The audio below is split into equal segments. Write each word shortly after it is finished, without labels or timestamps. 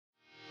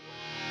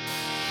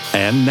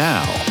And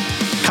now,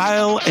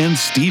 Kyle and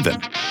Steven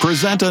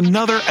present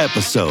another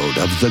episode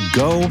of the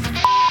Go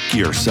F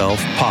Yourself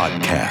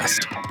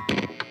podcast.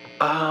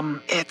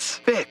 It's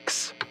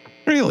Fix.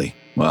 Really?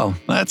 Well,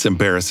 that's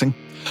embarrassing.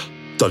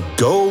 The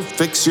Go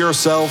Fix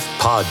Yourself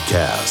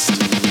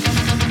podcast.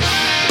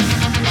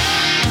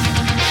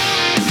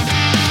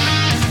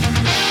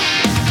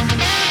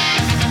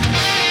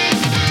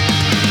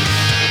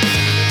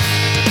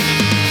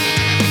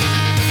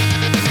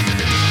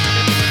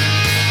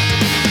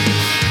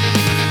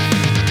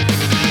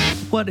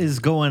 What is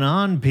going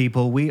on,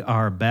 people? We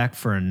are back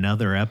for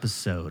another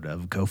episode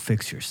of Go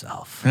Fix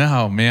Yourself.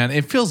 Oh, man.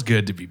 It feels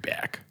good to be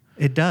back.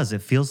 It does.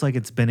 It feels like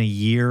it's been a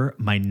year.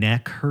 My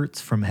neck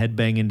hurts from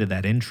headbanging to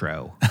that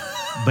intro.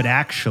 But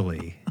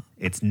actually,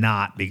 it's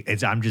not.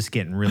 I'm just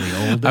getting really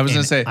old. I was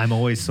going to say, I'm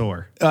always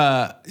sore.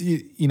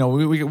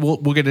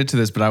 We'll get into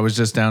this, but I was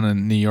just down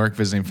in New York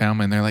visiting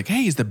family, and they're like,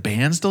 hey, is the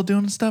band still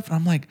doing stuff? And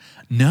I'm like,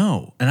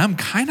 no. And I'm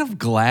kind of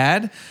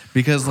glad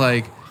because,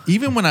 like,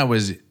 even when I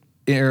was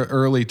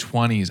early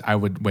 20s, I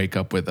would wake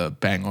up with a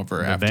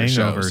bangover after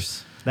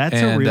shows. That's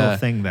a real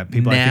thing that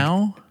people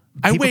now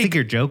people think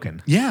you're joking.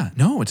 Yeah,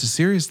 no, it's a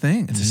serious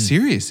thing. It's a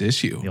serious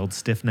issue. The old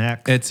stiff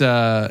neck. It's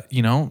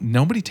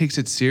nobody takes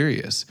it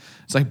serious.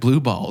 It's like blue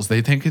balls.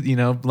 They think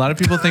a lot of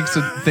people think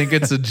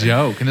it's a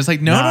joke, and it's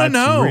like no,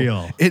 it's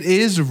real. It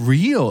is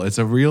real. It's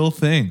a real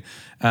thing.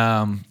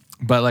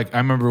 But like I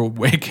remember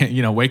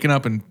waking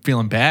up and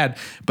feeling bad,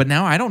 but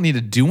now I don't need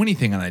to do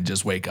anything, and I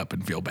just wake up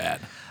and feel bad.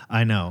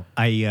 I know.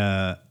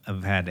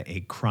 I've had a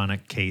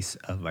chronic case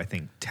of, I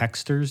think,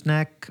 texter's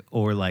neck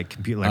or like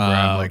computer, where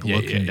I'm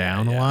looking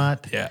down a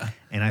lot. Yeah.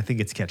 And I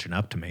think it's catching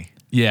up to me.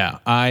 Yeah.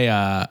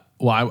 I'm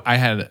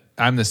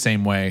the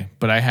same way,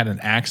 but I had an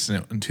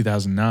accident in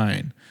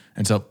 2009.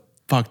 And so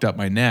fucked up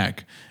my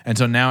neck. And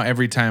so now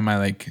every time I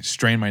like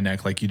strain my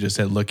neck, like you just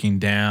said, looking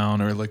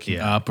down or looking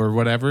up or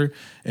whatever,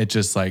 it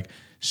just like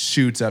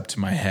shoots up to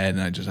my head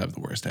and I just have the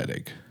worst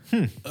headache.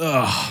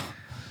 Ugh.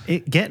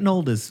 Getting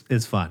old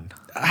is fun.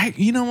 I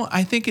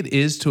think it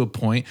is to a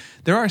point.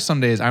 There are some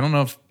days, I don't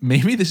know if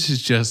maybe this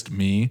is just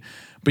me,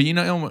 but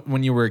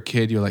when you were a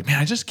kid, you're like, man,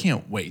 I just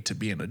can't wait to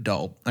be an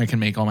adult. I can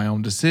make all my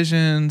own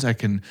decisions. I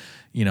can,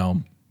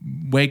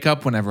 wake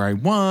up whenever I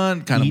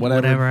want, kind of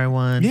whatever I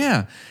want.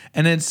 Yeah.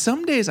 And then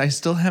some days I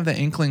still have the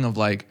inkling of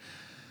like,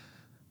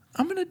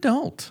 I'm an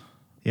adult.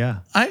 Yeah.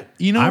 I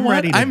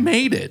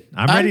made it.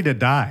 I'm ready to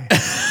die.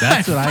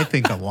 That's what I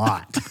think a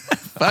lot.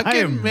 I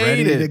am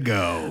ready to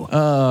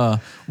go.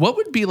 What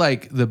would be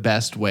like the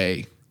best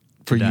way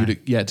for you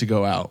to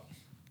go out?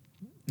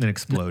 An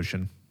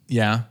explosion.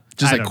 Yeah.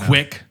 Just like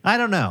quick. I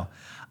don't know.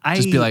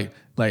 Just be like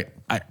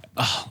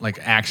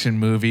action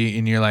movie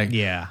and you're like,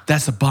 yeah,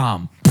 that's a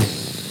bomb.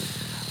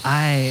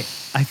 I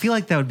feel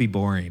like that would be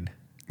boring.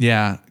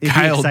 Yeah. It'd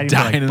Kyle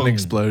died in an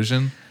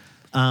explosion.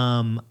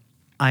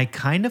 I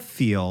kind of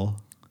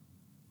feel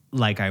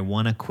like I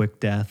want a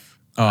quick death.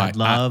 I'd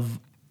love,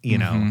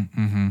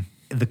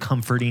 the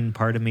comforting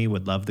part of me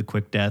would love the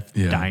quick death,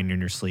 dying in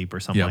your sleep or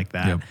something like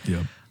that.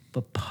 Yep.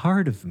 But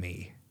part of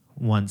me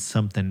wants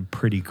something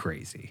pretty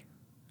crazy.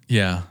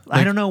 Yeah.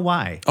 I don't know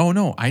why. Oh,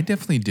 no, I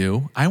definitely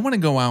do. I want to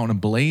go out in a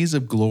blaze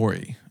of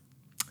glory.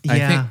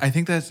 Yeah. I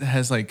think that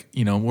has like,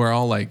 we're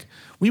all like,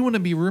 we want to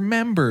be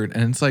remembered.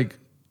 And it's like,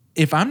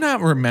 if I'm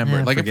not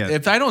remembered,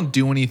 if I don't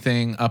do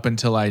anything up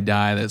until I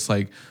die that's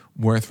like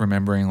worth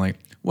remembering, like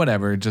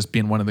whatever, just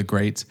being one of the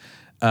greats,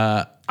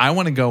 I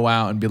want to go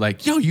out and be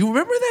like, yo, you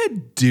remember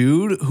that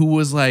dude who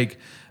was like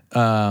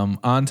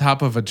on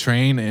top of a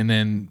train and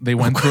then they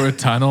went through a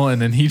tunnel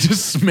and then he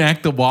just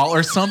smacked the wall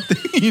or something,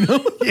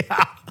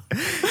 Yeah.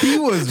 He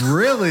was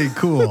really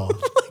cool.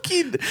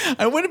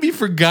 I want to be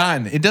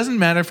forgotten. It doesn't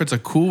matter if it's a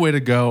cool way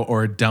to go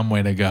or a dumb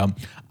way to go.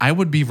 I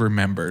would be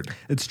remembered.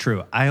 It's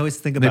true. I always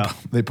think about...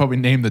 They probably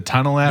named the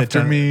tunnel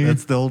after me.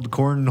 That's the old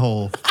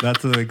cornhole.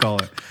 That's what they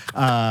call it.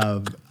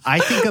 I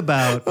think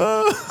about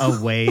a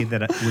way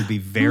that would be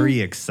very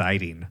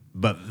exciting,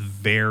 but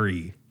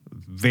very,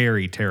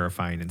 very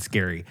terrifying and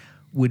scary,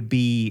 would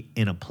be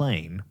in a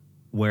plane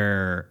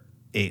where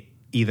it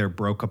either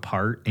broke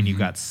apart and you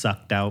got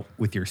sucked out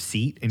with your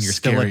seat and you're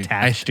still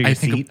attached to your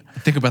seat. I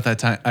think about that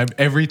time.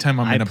 Every time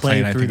I'm in a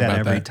plane, I think about that. I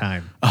play through that every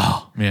time.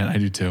 Oh, man, I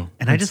do too.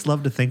 And I just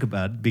love to think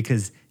about it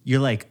because you're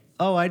like,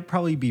 oh, I'd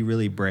probably be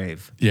really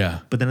brave. Yeah.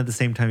 But then at the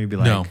same time, you'd be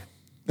like... No.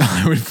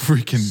 I would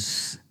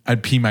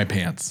I'd pee my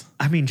pants.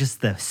 I mean, just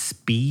the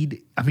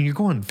speed. I mean, you're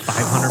going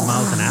 500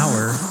 miles an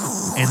hour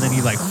and then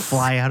you like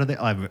fly out of there.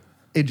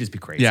 It'd just be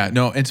crazy. Yeah,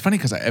 no, it's funny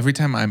because every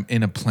time I'm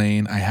in a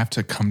plane, I have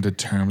to come to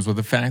terms with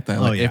the fact that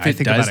if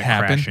it does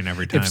happen,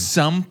 every time. If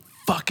some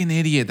fucking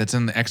idiot that's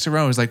in the exit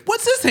row is like,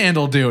 what's this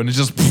handle do? And it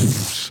just,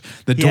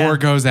 the door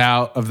goes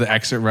out of the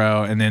exit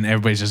row and then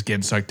everybody's just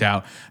getting sucked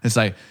out. It's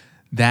like,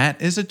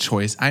 that is a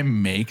choice I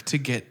make to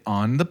get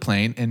on the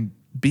plane and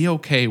be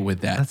okay with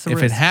that.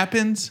 If it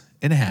happens,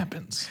 it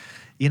happens.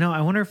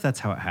 I wonder if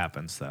that's how it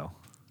happens, though.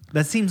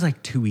 That seems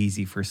like too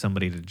easy for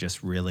somebody to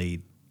just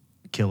really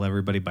kill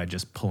everybody by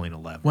just pulling a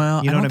lever.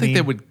 Well, you know I don't what think I mean?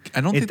 they would.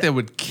 I don't think they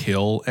would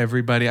kill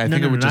everybody. I No,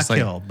 think no, it would not just like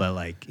kill, but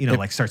like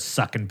like start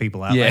sucking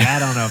people out. Yeah. Like, I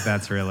don't know if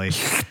that's really.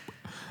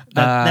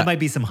 That might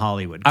be some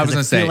Hollywood. I was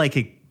gonna say feel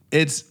like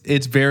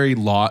it's very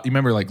Lost. You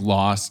remember like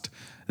Lost?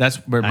 That's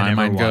where my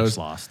mind goes.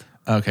 Lost.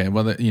 Okay,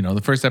 well,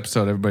 the first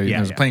episode, everybody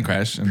there's a plane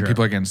crash and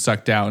people are getting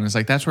sucked out, and it's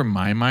like that's where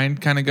my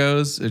mind kind of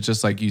goes. It's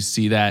just like you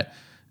see that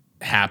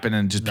happen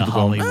and just The people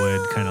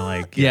Hollywood kind of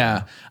like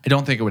yeah. I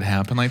don't think it would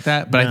happen like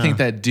that, but I think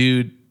that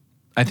dude,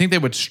 I think they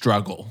would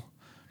struggle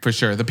for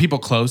sure. The people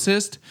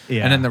closest,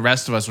 and then the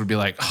rest of us would be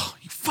like, oh,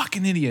 you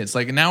fucking idiots!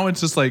 Like now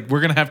it's just like we're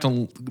gonna have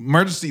to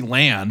emergency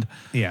land,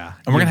 and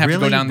we're gonna have really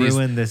to go down these.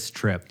 ruin this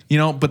trip.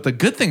 But the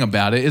good thing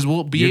about it is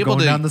we'll be able going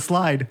to down the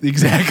slide.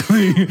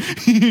 Exactly.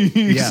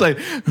 It's like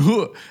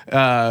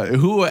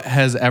who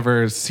has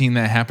ever seen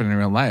that happen in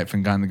real life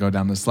and gotten to go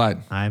down the slide?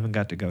 I haven't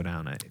got to go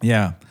down it.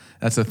 Yeah,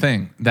 that's the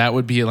thing. That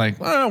would be like,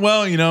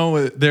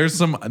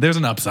 there's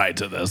an upside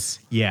to this.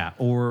 Yeah,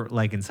 or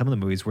like in some of the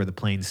movies where the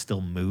plane's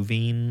still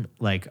moving,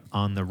 like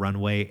on the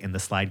runway, and the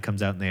slide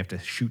comes out, and they have to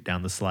shoot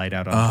down the slide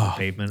out onto the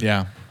pavement.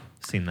 Yeah,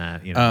 seen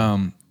that.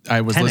 I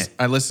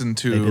listened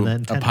They to did that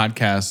in a Tenet.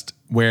 podcast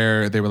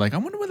where they were like, I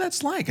wonder what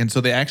that's like, and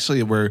so they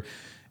actually were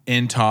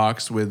in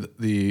talks with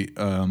the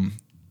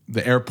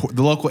airport,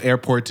 the local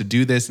airport, to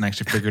do this, and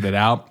actually figured it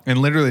out. And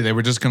literally, they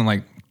were just gonna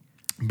like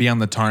be on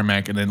the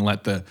tarmac and then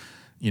let the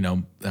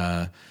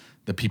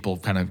people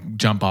kind of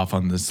jump off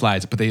on the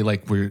slides, but they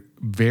like were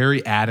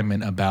very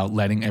adamant about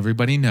letting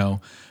everybody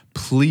know,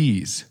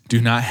 please do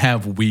not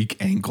have weak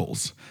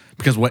ankles,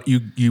 because what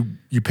you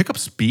pick up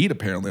speed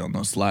apparently on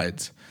those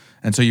slides,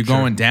 and so you're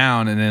going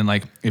down, and then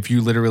like if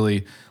you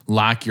literally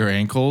lock your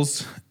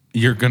ankles,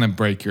 you're gonna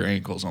break your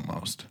ankles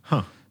almost.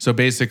 So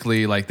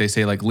basically, like they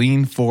say, like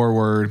lean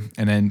forward,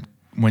 and then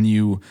when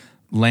you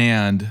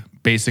land,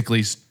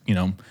 basically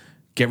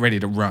get ready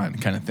to run,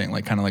 kind of thing,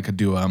 like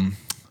do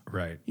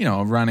Right.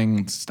 a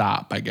running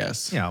stop, I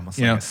guess. Yeah, almost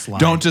like a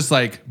slide. Don't just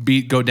like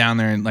go down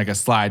there and like a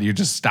slide. You're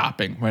just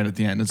stopping right at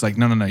the end. It's like,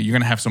 no. You're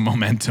going to have some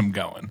momentum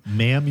going.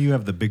 Ma'am, you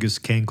have the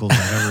biggest cankles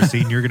I've ever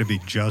seen. You're going to be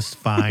just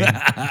fine.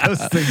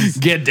 Those things.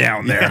 Get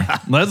down there. Yeah.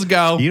 Let's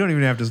go. You don't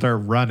even have to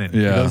start running.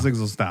 Yeah. Those things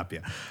will stop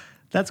you.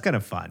 That's kind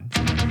of fun.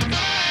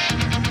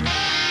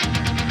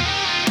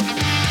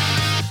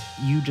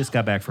 You just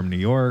got back from New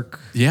York.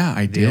 Yeah,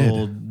 I The did.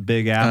 old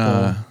Big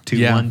Apple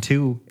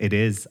 212. It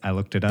is. I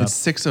looked it up. It's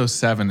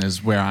 607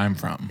 is where I'm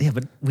from. Yeah,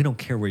 but we don't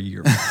care where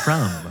you're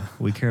from.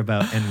 We care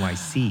about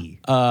NYC.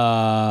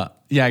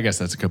 Yeah, I guess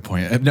that's a good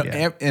point. No,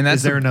 Yeah. and that's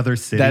Is there another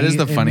city That is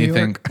the in funny New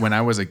thing. York?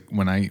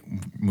 When I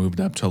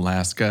moved up to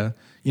Alaska,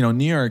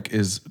 New York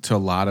is, to a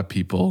lot of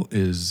people,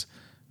 is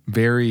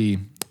very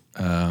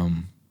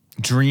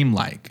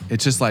dreamlike.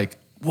 It's just like,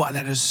 wow,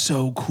 that is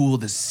so cool.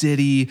 The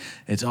city,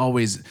 it's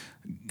always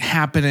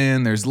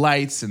happening. There's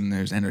lights and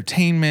there's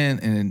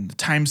entertainment, and in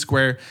Times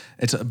Square,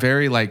 it's a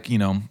very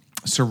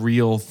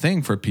surreal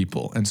thing for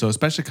people. And so,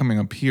 especially coming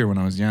up here when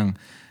I was young,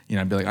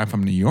 I'd be like, I'm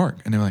from New York,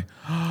 and they're like,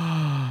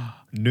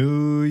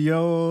 New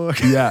York.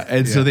 yeah.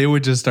 And so they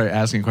would just start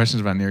asking questions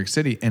about New York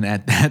City. And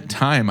at that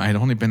time, I'd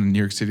only been in New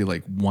York City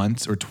like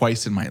once or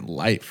twice in my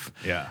life.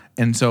 Yeah.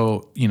 And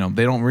so,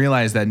 they don't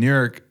realize that New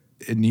York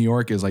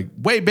is like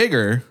way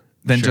bigger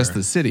than just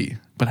the city.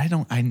 But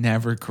I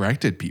never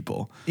corrected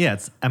people. Yeah,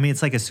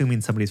 it's like assuming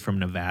somebody's from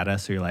Nevada,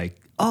 so you're like,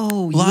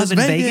 oh, you Las live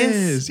in Vegas,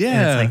 Vegas? yeah.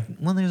 And it's like,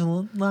 well, there's a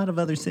lot of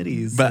other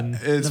cities. But in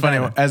it's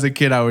Nevada. funny, as a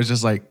kid, I was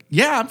just like,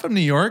 yeah, I'm from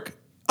New York.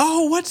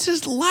 Oh, what's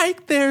this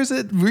like there? Is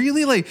it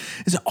really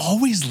is it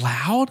always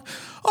loud?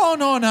 Oh,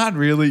 no, not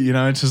really.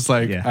 It's just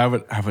like, I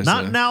was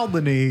not in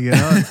Albany,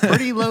 it's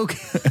pretty low.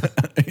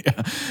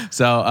 yeah.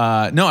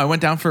 So, no, I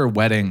went down for a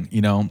wedding,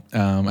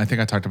 I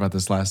think I talked about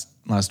this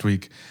last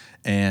week.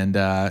 And,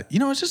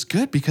 it's just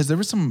good because there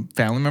were some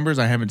family members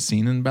I haven't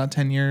seen in about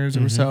 10 years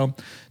or so.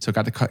 So I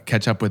got to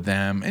catch up with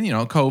them. And,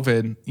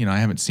 COVID, I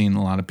haven't seen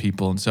a lot of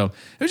people. And so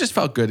it just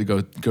felt good to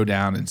go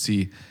down and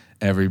see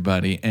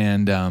everybody.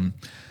 And, and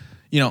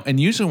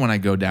usually when I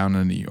go down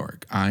to New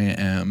York, I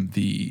am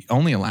the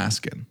only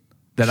Alaskan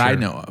that I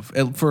know of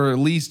for at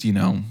least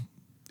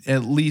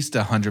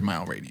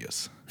 100-mile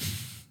radius.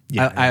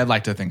 Yeah, I'd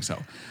like to think so.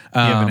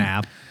 You have an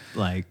app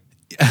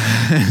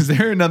is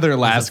there another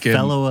Alaskan?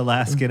 Fellow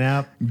Alaskan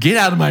app? Get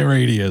out of my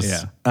radius.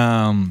 Yeah.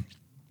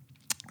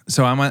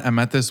 So I'm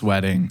at this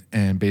wedding,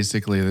 and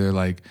basically they're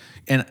like,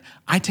 and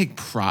I take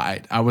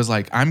pride. I was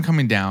like, I'm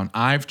coming down.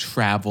 I've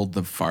traveled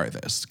the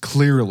farthest.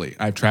 Clearly,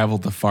 I've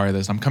traveled the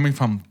farthest. I'm coming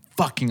from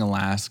fucking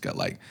Alaska.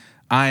 Like,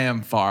 I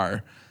am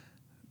far.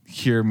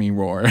 Hear me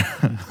roar.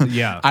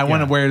 Yeah. I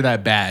want to wear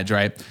that badge,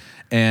 right?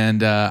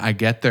 And I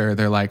get there.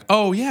 They're like,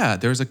 oh, yeah,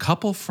 there's a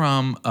couple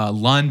from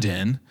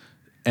London.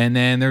 And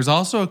then there's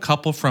also a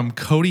couple from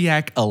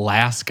Kodiak,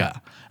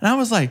 Alaska. And I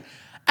was like,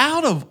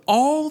 out of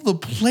all the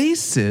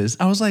places,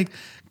 I was like,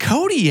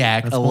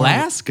 Kodiak,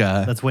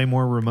 Alaska. That's way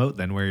more remote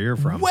than where you're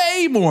from.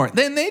 Way more.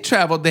 Then they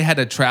had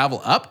to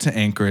travel up to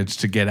Anchorage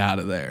to get out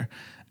of there.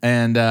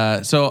 And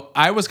so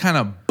I was kind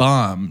of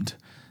bummed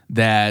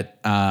that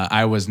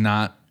I was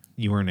not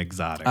You weren't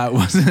exotic. I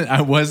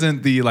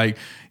wasn't the you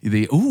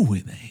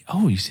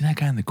see that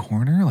guy in the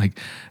corner like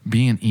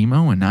being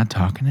emo and not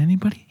talking to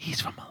anybody?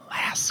 He's from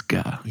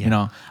Alaska. Yeah. You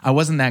know, I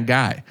wasn't that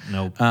guy.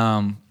 Nope.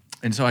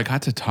 And so I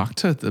got to talk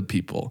to the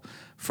people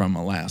from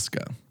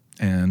Alaska.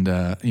 And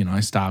I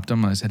stopped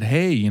them and I said,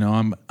 "Hey,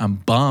 I'm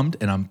bummed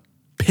and I'm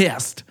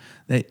pissed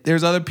that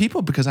there's other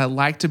people because I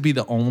like to be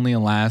the only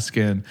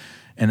Alaskan,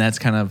 and that's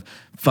kind of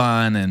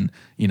fun, and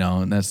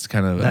that's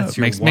kind of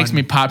makes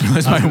me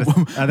popular."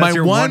 That's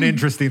your one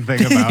interesting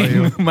thing about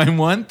you. My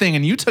one thing,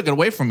 and you took it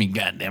away from me.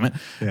 God damn it.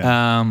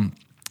 Yeah.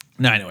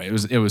 No, anyway,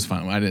 it was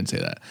fun. I didn't say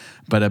that,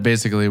 but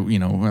basically,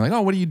 we're like,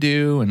 "Oh, what do you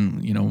do?"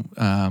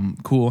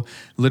 And cool.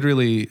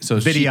 Literally, so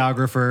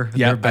videographer.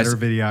 They're better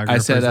videographers. I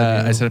said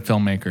a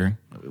filmmaker.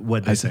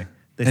 What'd they say?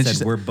 They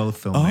said we're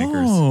both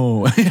filmmakers.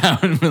 Oh, yeah.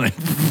 I would be like,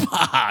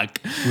 fuck.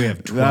 We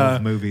have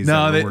 12 movies.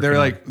 No, they're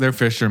like they're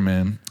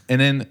fishermen, and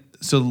then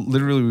so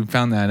literally we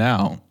found that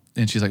out.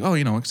 And she's like, "Oh,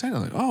 excited."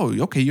 I'm like, "Oh,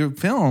 okay, your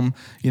film,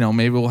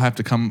 maybe we'll have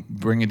to come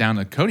bring it down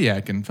to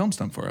Kodiak and film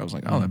stuff for it." I was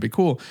like, "Oh, that'd be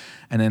cool."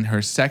 And then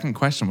her second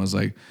question was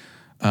like,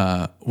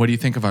 "What do you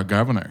think of our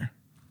governor?"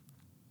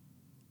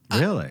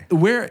 Really?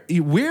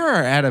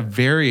 We're at a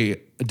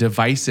very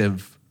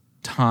divisive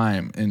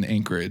time in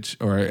Anchorage,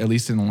 or at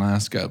least in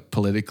Alaska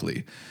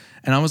politically.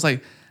 And I was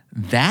like,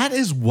 that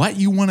is what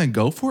you want to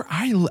go for?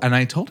 And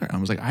I told her, I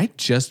was like, I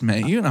just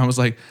met you. And I was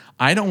like,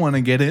 I don't want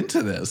to get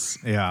into this.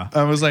 Yeah.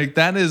 I was like,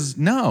 that is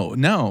no.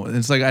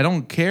 It's like, I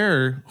don't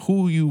care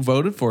who you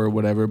voted for or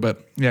whatever.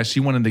 But yeah, she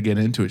wanted to get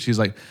into it.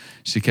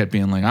 She kept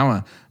being like, I'm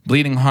a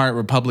bleeding heart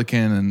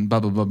Republican and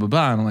blah, blah, blah, blah,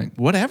 blah. And I'm like,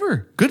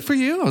 whatever. Good for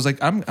you. I was like,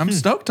 I'm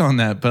stoked on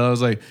that. But I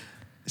was like,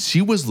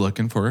 she was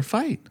looking for a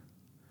fight.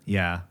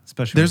 Yeah,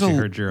 especially when she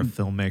heard you're a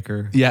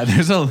filmmaker. Yeah,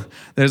 there's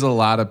a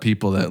lot of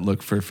people that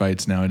look for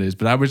fights nowadays,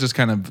 but I was just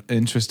kind of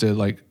interested,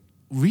 like,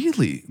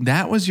 really?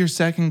 That was your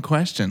second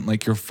question?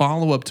 Like, your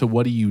follow-up to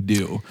what do you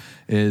do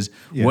is,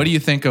 what do you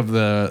think of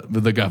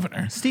the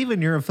governor?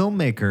 Steven, you're a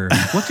filmmaker.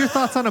 What's your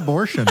thoughts on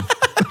abortion?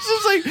 It's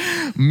just like,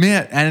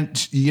 man,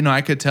 and,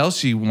 I could tell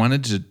she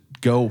wanted to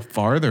go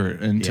farther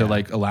into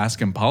like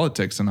Alaskan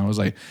politics, and I was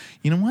like,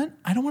 you know what?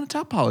 I don't want to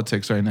talk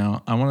politics right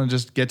now. I want to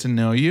just get to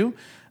know you.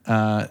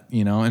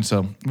 And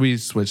so we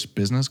switched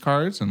business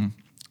cards, and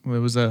it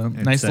was a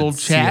nice little chat.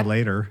 See you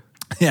later.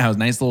 Yeah, it was a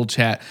nice little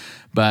chat.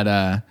 But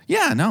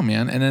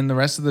man. And then the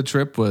rest of the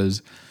trip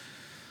was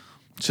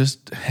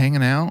just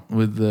hanging out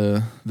with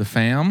the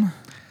fam,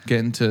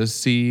 getting to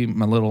see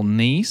my little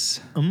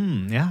niece.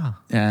 Yeah.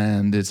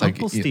 And it's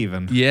Uncle like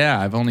Steven. Yeah,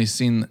 I've only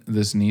seen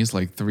this niece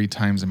like 3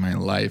 times in my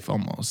life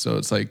almost. So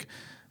it's like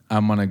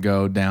I'm gonna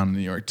go down to New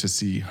York to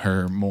see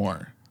her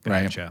more.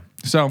 Gotcha.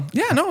 Right. So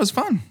yeah, no, it was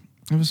fun.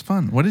 It was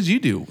fun. What did you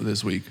do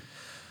this week?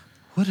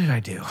 What did I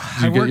do?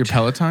 Did you get your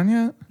Peloton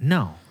yet?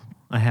 No,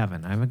 I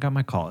haven't. I haven't got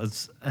my call.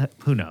 It's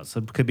who knows?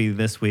 It could be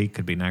this week,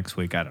 could be next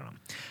week. I don't know.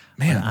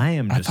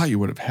 Man, but I thought you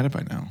would have had it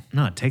by now.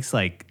 No, it takes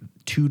like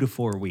 2 to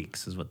 4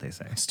 weeks, is what they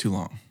say. It's too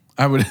long.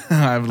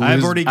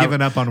 I've already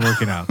given up on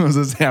working out. I was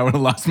gonna say I would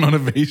have lost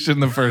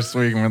motivation the first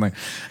week, and we're like,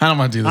 I don't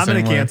want to do this. I'm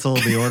gonna cancel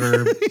the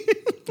order.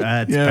 It's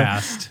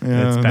passed.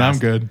 Yeah, it's passed. I'm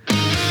good.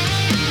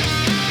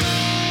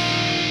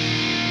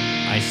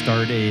 I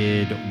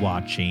started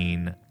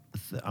watching.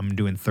 I'm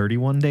doing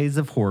 31 days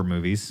of horror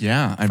movies.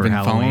 Yeah, I've been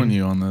following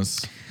you on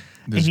this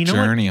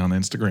journey on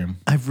Instagram.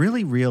 I've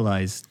really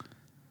realized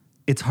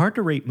it's hard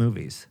to rate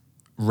movies.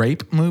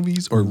 Rape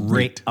movies or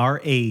rate?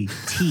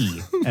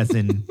 R-A-T as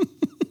in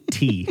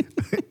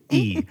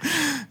T-E.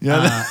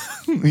 Yeah.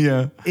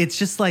 Yeah. It's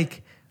just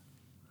like,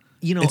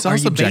 it's all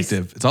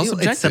subjective. It's all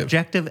subjective. It's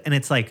subjective, and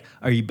it's like,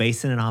 are you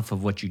basing it off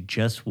of what you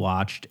just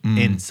watched?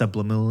 And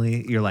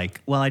subliminally, you're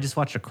like, well, I just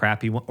watched a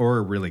crappy one or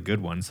a really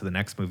good one, so the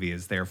next movie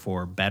is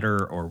therefore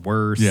better or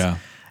worse. Yeah.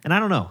 And I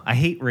don't know. I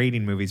hate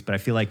rating movies, but I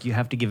feel like you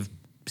have to give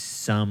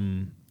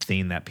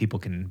something that people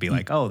can be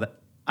like, oh,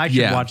 I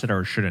should watch it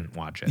or shouldn't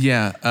watch it.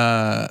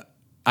 Yeah.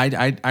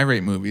 I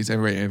rate movies. I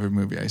rate every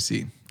movie I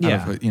see.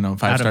 Yeah. Out of a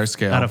 5-star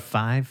scale. Out of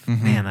 5?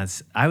 Mm-hmm. Man,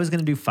 I was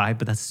going to do 5,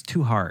 but that's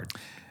too hard.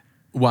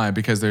 Why?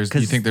 Because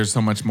you think there's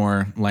so much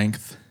more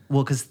length?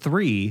 Well, because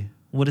 3,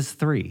 what is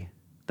 3?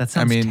 That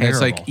sounds terrible.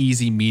 That's like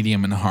easy,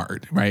 medium, and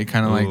hard, right?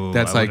 Kind of like,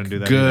 that's like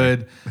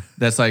good.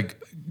 That's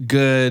like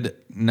good,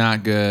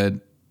 not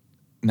good,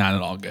 not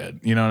at all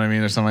good. You know what I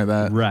mean? Or something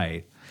like that.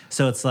 Right.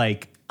 So it's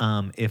like,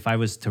 if I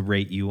was to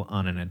rate you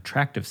on an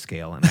attractive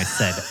scale and I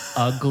said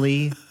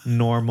ugly,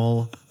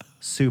 normal,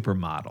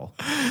 supermodel.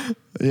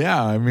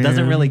 Yeah, I mean,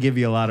 doesn't really give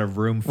you a lot of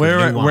room for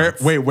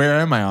nuance. Where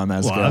am I on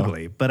that scale?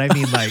 Ugly. But I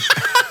mean, like,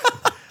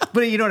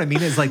 but you know what I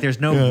mean? It's like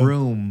there's no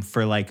room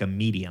for like a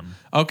medium.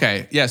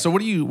 Okay, yeah. So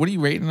what are you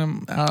rating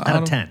them out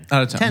of 10?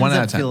 Out of 10. 1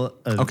 out of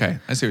 10. Okay,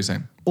 I see what you're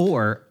saying.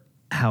 Or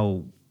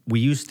how we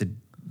used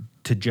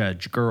to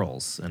judge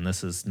girls, and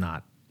this is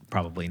not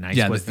probably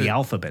nice. Was the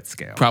alphabet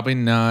scale? Probably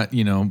not.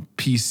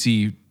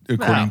 PC.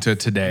 According to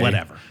today.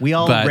 Whatever. We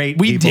all rate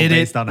we people did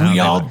based it. on how we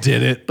all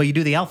did it. But you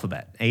do the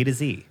alphabet, A to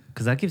Z,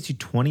 because that gives you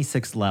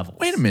 26 levels.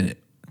 Wait a minute.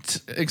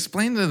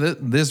 Explain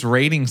this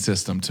rating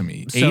system to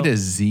me. A to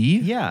Z?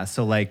 Yeah.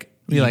 So like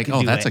Be like, could oh,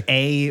 do that's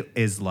A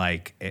is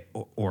like,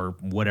 or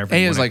whatever. A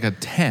you is wanna- like a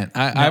 10.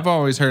 I've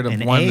always heard of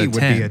an 1 A to would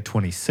 10. be a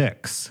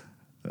 26.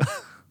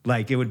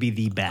 Like it would be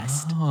the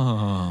best.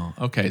 Oh,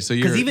 okay. So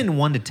you're Because even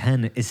 1 to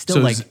 10 is still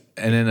so like,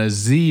 and then a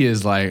Z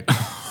is like, I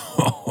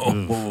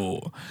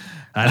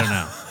don't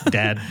know,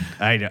 Dad.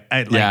 I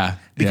like, Yeah,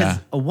 because yeah.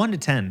 a 1 to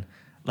 10,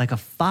 like a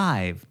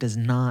 5 does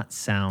not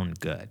sound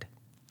good.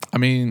 I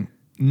mean,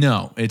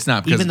 no, it's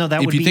not. Because Even though that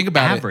if would you be think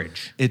about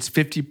average. it's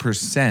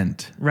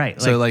 50%.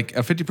 Right, So like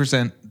a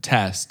 50%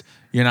 test,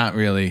 you're not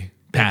really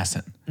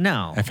passing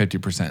No. at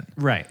 50%.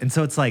 Right. And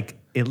so it's like,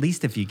 at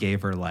least if you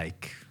gave her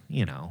like,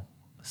 you know,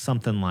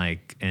 something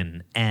like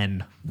an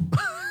N,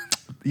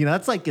 you know,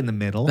 that's like in the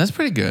middle. That's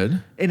pretty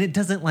good. And it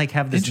doesn't like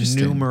have this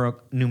Interesting.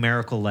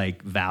 numerical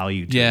like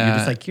value to it. Yeah. You're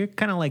just like, you're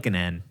kind of like an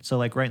N. So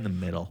like right in the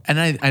middle. And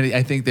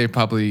I think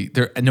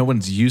no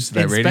one's used to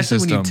that And rating especially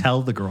system. when you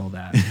tell the girl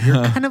that.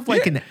 You're kind of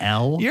like an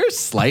L. You're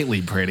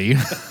slightly pretty.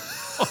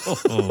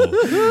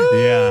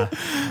 Yeah.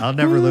 I'll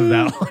never live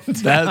that one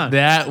down.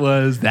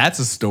 That's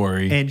a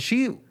story. And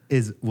she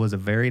was a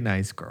very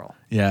nice girl.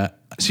 Yeah,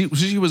 she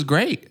was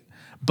great,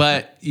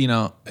 but you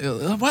know,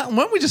 why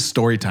don't we just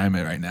story time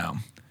it right now?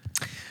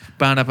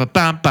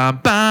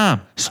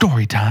 Ba-da-ba-bam-bam-bam.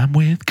 Story time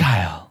with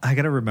Kyle. I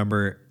got to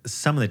remember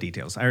some of the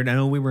details. I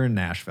know we were in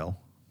Nashville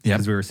Yep.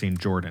 because we were seeing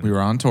Jordan. We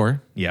were on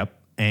tour. Yep.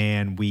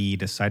 And we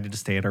decided to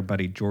stay at our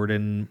buddy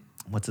Jordan.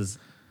 What's his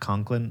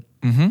Conklin?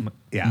 Mm-hmm.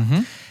 Yeah.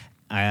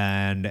 Mm-hmm.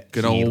 And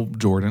Good he- old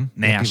Jordan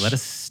Nash. He let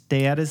us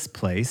stay at his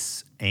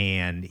place,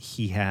 and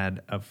he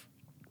had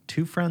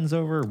two friends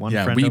over. One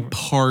Yeah, friend we over.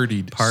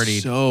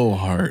 partied so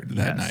hard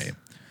that Yes. night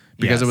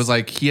because it Yes. was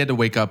like he had to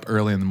wake up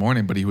early in the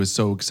morning, but he was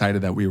so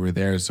excited that we were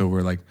there. So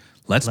we're like,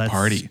 let's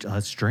party.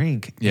 Let's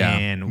drink. Yeah,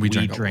 And we we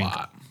drank a drank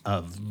lot.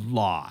 a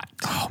lot.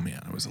 Oh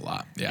man, it was a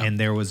lot. Yeah, And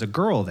there was a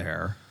girl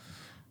there.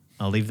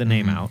 I'll leave the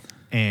name out.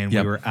 And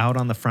Yep. we were out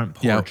on the front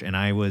Yep. porch, and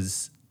I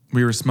was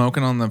we were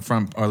smoking on the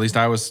front, or at least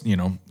I was, you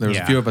know, there was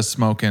a Yeah. few of us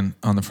smoking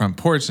on the front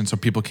porch. And so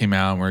people came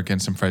out and we were getting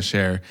some fresh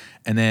air.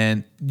 And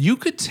then you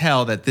could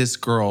tell that this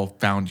girl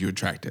found you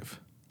attractive.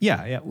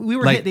 yeah. We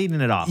were Like,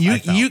 hitting it off. I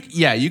felt.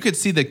 You could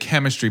see the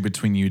chemistry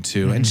between you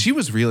 2 And she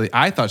was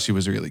I thought she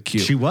was really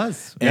cute. She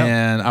was. Yep.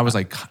 And I was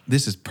like,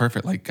 this is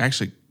perfect. Like,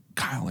 actually,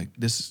 Kyle, like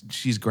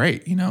she's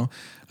great, you know?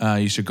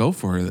 You should go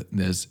for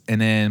this. And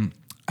then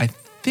I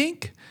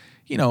think,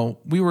 you know,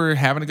 we were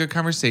having a good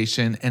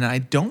conversation, and I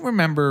don't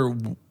remember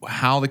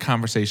how the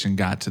conversation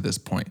got to this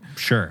point.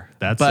 Sure.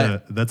 That's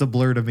But- a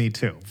blur to me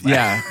too.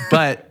 Yeah,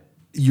 but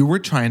you were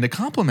trying to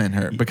compliment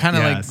her, but kind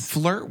of like Yes.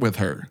 flirt with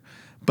her.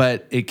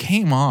 But it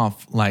came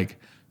off like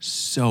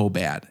so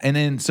bad. And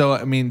then, so,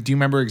 I mean, do you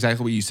remember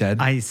exactly what you said?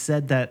 I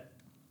said that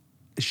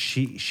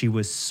she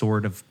was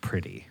sort of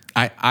pretty.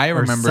 I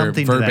remember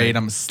something to that-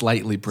 verbatim,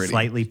 slightly pretty.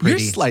 Slightly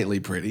pretty. You're slightly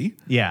pretty.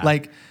 Yeah.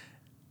 Like,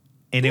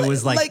 And it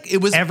was like it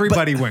was-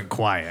 everybody went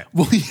quiet.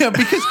 well, yeah,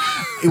 because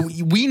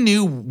we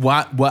knew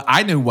what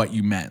I knew what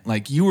you meant.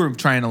 Like, you were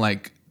trying to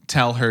like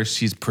tell her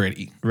she's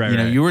pretty. Right, You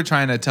know, right. you were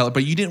trying to tell her,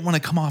 but you didn't want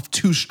to come off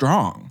too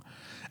strong.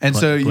 And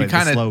so Play you the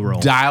kind slow roll.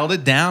 of dialed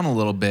it down a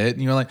little bit,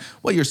 and you're like,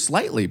 "Well, you're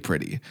slightly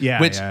pretty."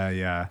 Yeah, which,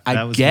 yeah. I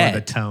That was get. more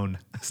the tone.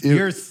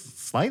 You're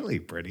slightly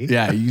pretty.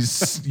 yeah, you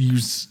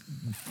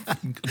I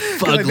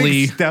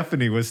fugly. think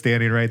Stephanie was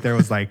standing right there.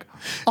 Was like,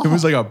 It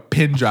was like a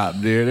pin drop,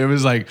 dude. It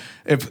was like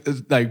if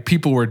like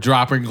people were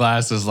dropping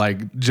glasses,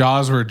 like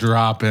jaws were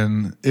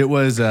dropping. It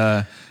was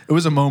a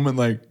moment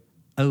like,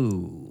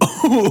 oh,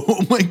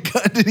 oh my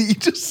god, did he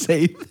just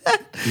say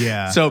that?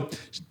 yeah. So,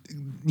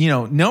 you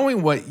know,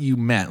 knowing what you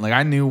meant, like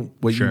I knew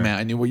what Sure. you meant,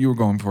 I knew what you were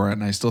going for,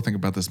 and I still think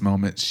about this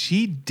moment.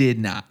 She did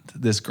not,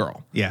 this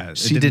girl. Yeah, it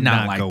she did did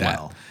not not like go that.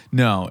 well.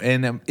 No,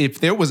 and if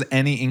there was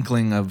any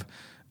inkling of,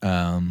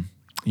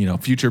 you know,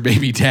 future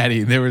baby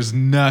daddy, there was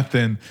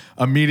nothing.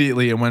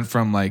 Immediately, it went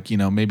from like, you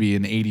know, maybe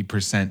an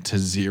 80% to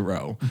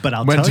 0. But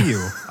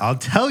I'll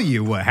tell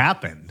you what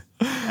happened.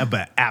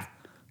 But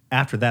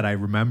after that, I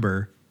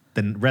remember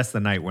the rest of the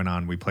night went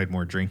on. We played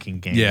more drinking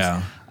games.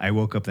 Yeah. I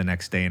woke up the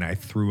next day and I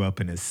threw up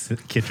in his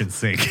kitchen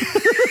sink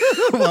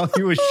while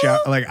he was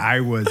like I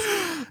was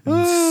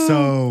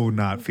so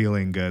not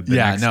feeling good. The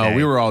Yeah, next no, day.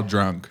 we were all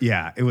drunk.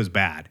 Yeah, it was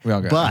bad. We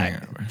all got but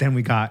hangover. then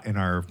we got in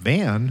our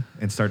van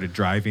and started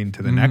driving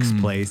to the next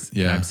place. And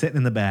yeah. I'm sitting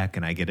in the back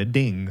and I get a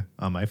ding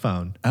on my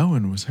phone. Oh,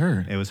 and it was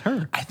her. It was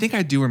her. I think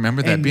I do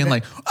remember that And being that-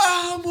 like,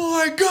 oh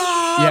my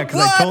God. Yeah,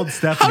 because I told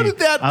Stephanie. How did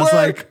that work? I was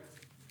like,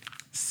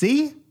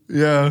 see?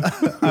 yeah.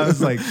 I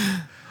was like,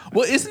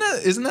 Well,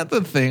 isn't that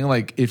the thing?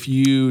 Like, if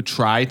you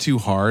try too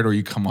hard or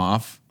you come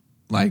off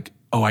like,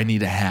 oh, I need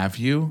to have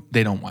you,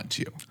 they don't want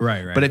you.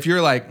 Right. But if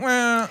you're like,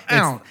 well,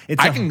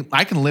 it's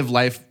I can live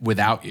life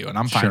without you, and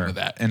I'm fine Sure. with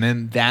that. And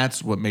then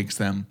that's what makes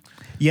them.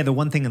 yeah, the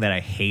one thing that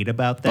I hate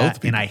about Both that,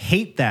 people. and I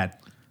hate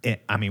that.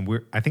 I mean,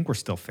 I think we're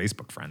still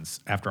Facebook friends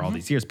after all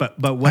these years, but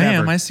I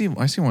whatever. am. I see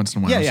once in a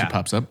while she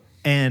pops up.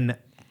 And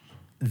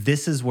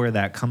this is where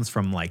that comes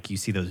from. Like, you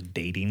see those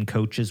dating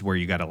coaches where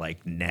you got to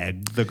like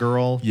neg the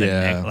girl,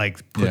 Yeah.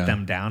 like put Yeah.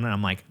 them down. And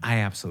I'm like, I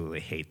absolutely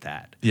hate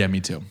that. Yeah, me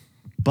too.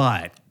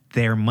 But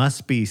there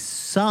must be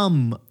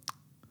some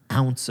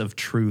ounce of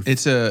truth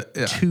to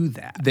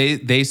that.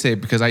 They say,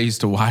 because I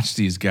used to watch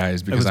these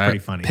guys because pretty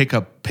funny. pick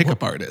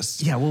up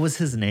artists. Yeah, what was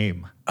his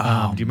name? Do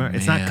you remember?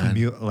 It's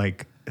not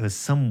like it was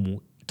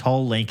some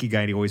tall, lanky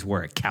guy. And he always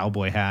wore a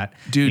cowboy hat.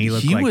 Dude, and he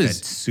looked like that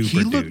super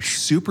looked douche.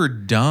 super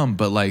dumb,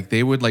 but like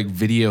they would like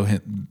video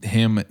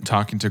him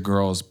talking to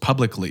girls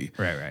publicly,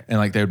 right, and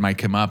like they would mic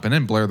him up and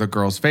then blur the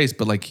girl's face,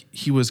 but like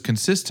he was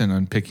consistent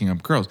on picking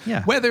up girls.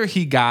 Yeah, whether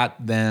he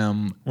got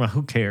them, well,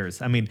 who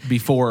cares? I mean,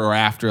 before or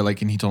after,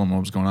 like, and he told him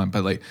what was going on,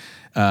 but like.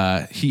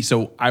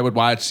 So I would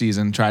watch these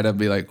and try to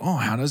be like, oh,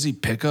 how does he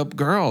pick up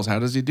girls? How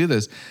does he do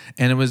this?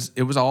 And it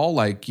was all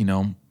like,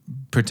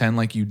 pretend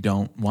like you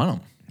don't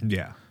want them.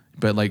 Yeah.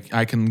 But like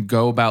I can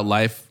go about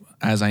life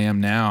as I am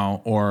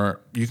now,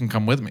 or you can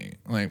come with me.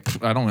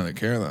 Like, I don't really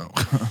care though.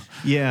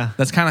 Yeah.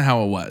 That's kind of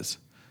how it was.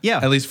 Yeah.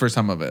 At least for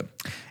some of it.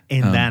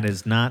 And that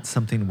is not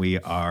something we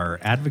are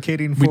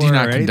advocating for. We do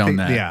not condone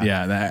that.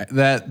 Yeah.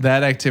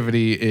 That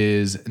activity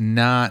is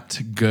not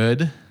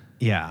good.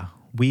 Yeah.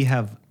 We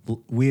have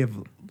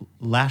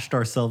lashed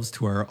ourselves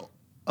to our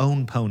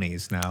own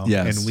ponies now.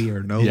 Yes. And we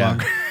are no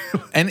longer.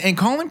 And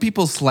calling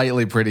people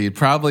slightly pretty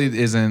probably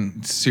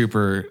isn't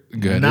super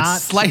good.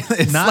 It's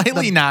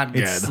slightly not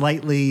good. It's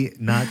slightly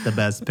not the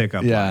best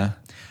pickup line.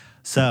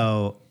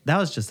 So that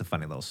was just a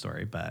funny little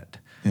story, but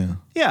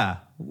yeah.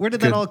 Where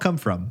did that all come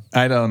from?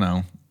 I don't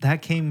know.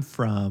 That came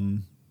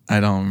from. I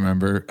don't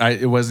remember.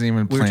 It wasn't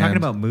even planned. We were talking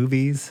about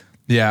movies.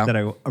 Yeah. That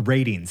are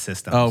rating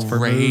systems. Oh, for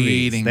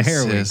rating movies.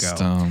 There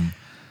system. we go.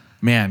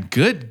 Man,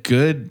 good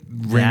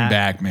ring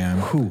back, man.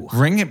 Whew,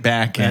 ring it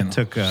back in. That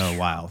took a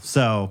while.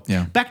 So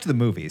back to the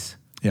movies.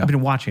 Yeah. I've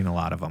been watching a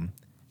lot of them,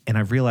 and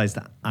I've realized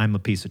that I'm a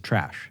piece of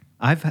trash.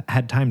 I've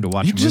had time to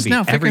watch a movie just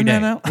now every figuring day.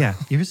 that out? Yeah,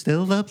 you're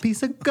still a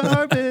piece of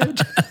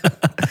garbage.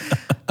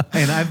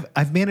 And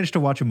I've managed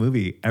to watch a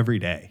movie every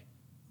day.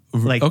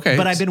 Like, okay.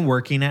 But I've been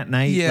working at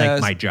night,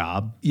 like my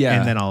job. Yeah.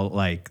 And then I'll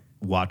like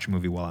watch a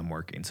movie while I'm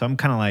working. So I'm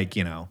kind of like,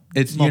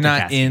 it's you're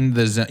not in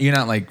the zone. You're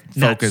not like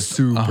focused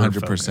super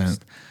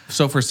 100%.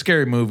 So for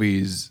scary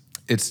movies,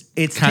 it's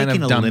kind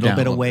taking of a little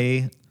bit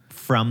away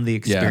from the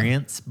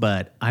experience,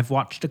 but I've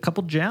watched a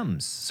couple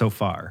gems so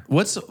far.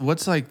 What's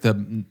like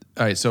the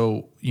all right?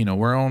 So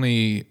we're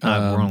only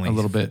a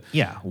little bit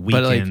week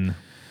but like, in.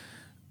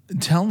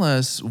 Tell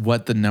us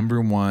what the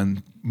number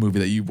one movie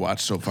that you've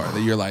watched so far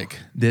that you're like,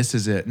 this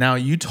is it. Now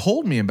you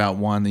told me about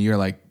one that you're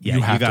like,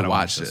 you have to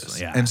watch this.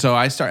 Yeah. And so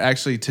I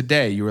actually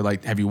today you were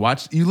like, have you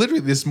watched? You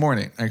literally this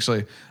morning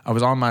actually I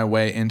was on my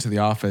way into the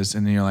office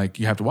and then you're like,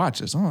 you have to watch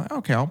this. I'm like,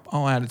 okay,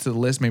 I'll add it to the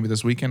list maybe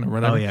this weekend or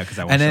whatever. Oh yeah, because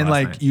I watched and then it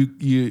last like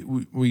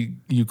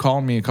night. you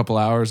called me a couple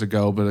hours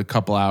ago, but a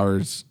couple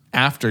hours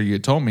after you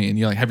told me and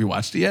you're like, have you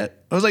watched it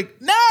yet? I was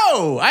like,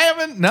 no, I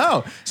haven't.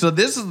 No. So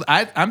this is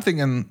I'm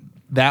thinking.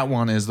 That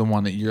one is the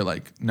one that you're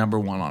like number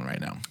one on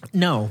right now.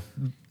 No,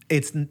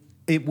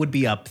 it would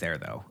be up there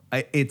though.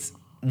 It's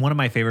one of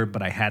my favorite,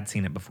 but I had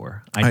seen it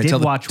before. I did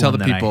watch one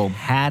that I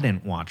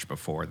hadn't watched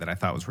before that I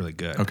thought was really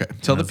good. Okay,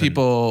 tell the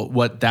people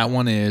what that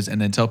one is,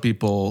 and then tell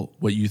people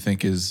what you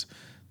think is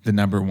the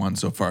number one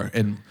so far.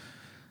 And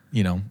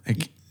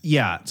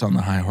it's on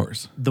the high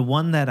horse. The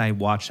one that I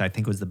watched, I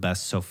think was the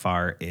best so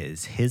far,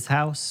 is His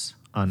House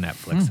on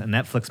Netflix. A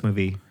Netflix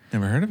movie.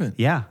 Never heard of it.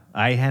 Yeah,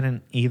 I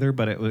hadn't either,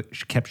 but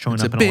it kept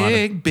showing up in a a lot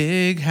of...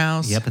 big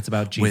house. Yep, it's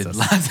about Jesus. With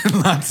lots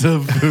and lots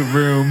of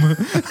room.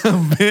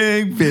 A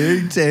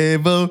big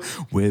table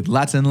with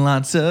lots and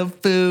lots of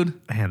food.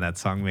 Man, that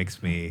song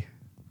makes me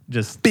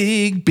just...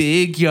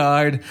 Big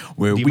yard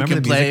where we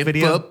can play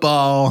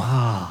football.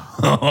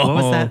 What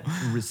was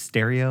that?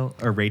 Stereo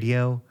or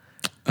radio?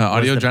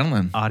 Audio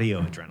Adrenaline.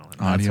 Audio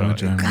Adrenaline. Audio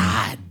Adrenaline.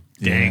 God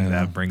dang,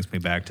 that brings me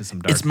back to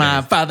some dark It's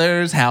my days.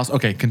 father's house.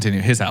 Okay,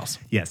 continue. His house.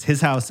 Yes, His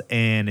House,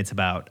 and it's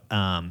about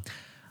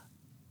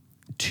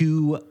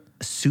two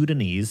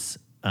Sudanese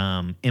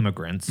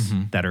immigrants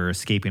that are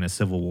escaping a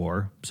civil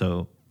war.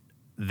 So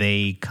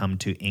they come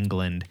to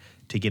England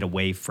to get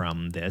away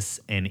from this,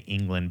 and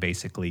England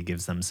basically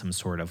gives them some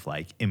sort of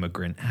like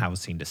immigrant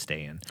housing to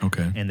stay in.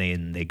 Okay. And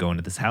they go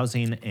into this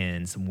housing,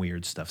 and some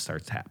weird stuff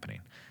starts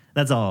happening.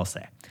 That's all I'll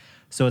say.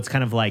 So it's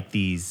kind of like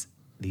these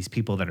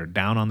people that are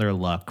down on their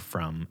luck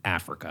from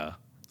Africa.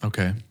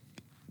 Okay.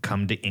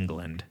 Come to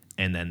England,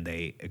 and then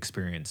they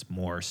experience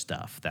more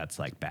stuff that's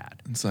like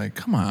bad. It's like,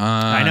 come on.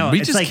 I know. We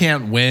just like,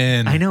 can't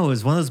win. I know. It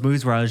was one of those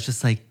movies where I was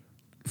just like,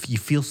 you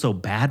feel so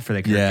bad for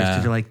the characters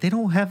because you're like, they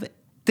don't have...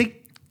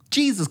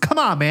 Jesus, come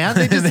on, man.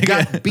 They just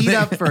got beat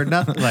up for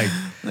nothing. Like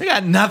they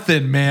got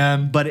nothing,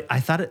 man. But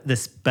I thought the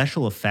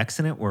special effects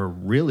in it were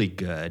really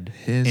good.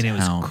 And it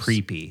was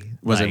creepy.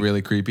 Was it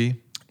really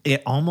creepy?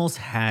 It almost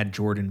had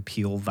Jordan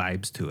Peele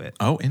vibes to it.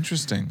 Oh,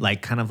 interesting.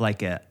 Like kind of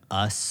like a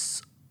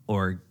Us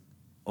or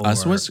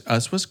Us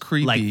was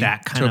creepy. Like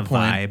that kind of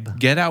vibe.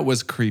 Get Out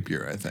was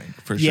creepier, I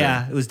think, for sure.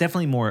 Yeah, it was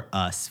definitely more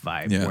Us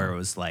vibe where it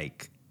was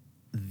like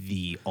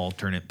the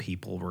alternate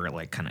people were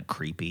like kind of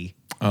creepy.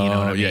 You know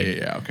what I mean?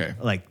 Yeah, okay.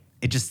 Like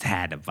it just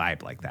had a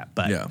vibe like that.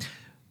 But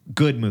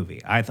good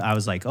movie. I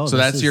was like, oh, so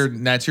that's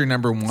your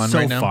number one so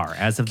right now? far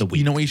as of the week.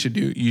 You know what you should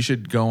do? You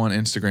should go on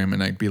Instagram and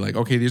like be like,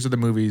 okay, these are the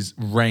movies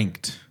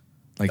ranked.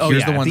 Like, Oh,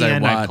 here's yeah, the ones at the I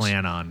end, watched. I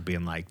plan on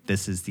being like,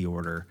 this is the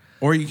order.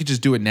 Or you could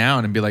just do it now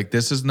and be like,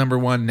 this is number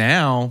one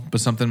now,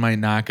 but something might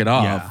knock it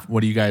off. Yeah.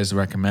 What do you guys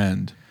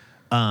recommend?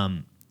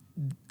 I'll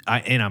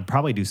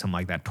probably do something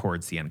like that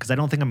towards the end because I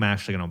don't think I'm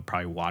actually going to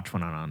probably watch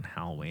one on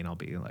Halloween. I'll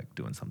be like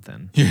doing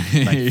something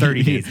like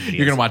 30 days of videos.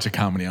 You're going to watch a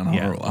comedy on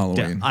Yeah.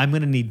 Halloween. I'm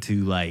going to need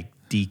to like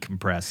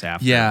decompress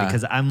after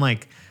because I'm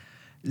like,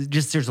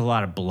 just there's a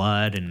lot of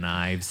blood and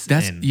knives.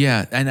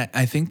 And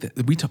I think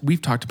that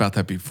we've talked about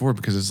that before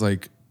because it's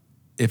like,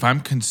 if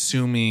I'm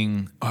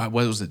consuming, what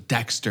was it,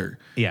 Dexter?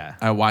 Yeah.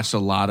 I watched a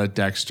lot of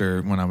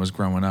Dexter when I was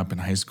growing up in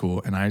high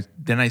school, and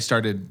I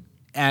started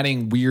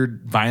adding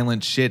weird,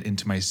 violent shit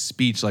into my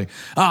speech, like,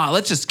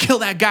 let's just kill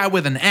that guy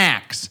with an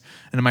axe.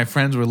 And my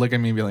friends would look at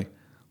me and be like,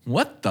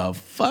 what the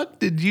fuck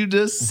did you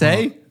just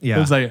say? Yeah. It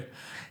was like,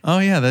 oh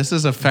yeah, this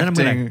is affecting.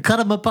 Then I'm going to cut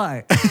him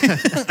apart.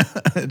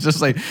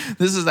 Just like,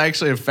 this is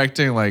actually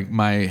affecting like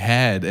my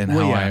head and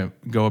how yeah.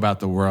 I go about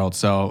the world.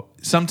 So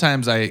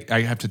sometimes I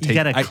have to take. You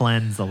got to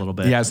cleanse a little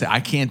bit. Yeah, I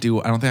don't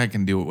think I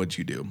can do what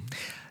you do.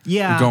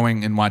 Yeah.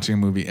 Going and watching a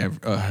movie,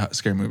 a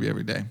scary movie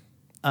every day.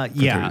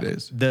 30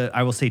 days.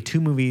 I will say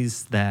 2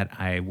 movies that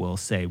I will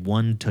say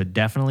one to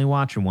definitely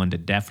watch and one to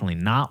definitely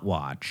not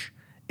watch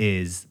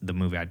is the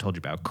movie I told you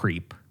about,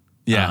 Creep.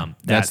 Yeah,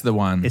 that's the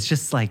one. It's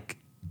just like,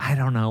 I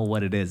don't know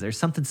what it is. There's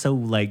something so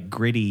like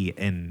gritty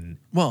and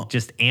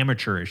just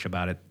amateurish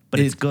about it, but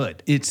it's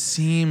good. It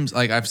seems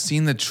like I've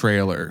seen the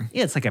trailer.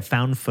 Yeah, it's like a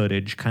found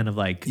footage kind of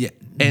like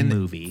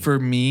movie. For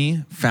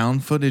me,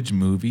 found footage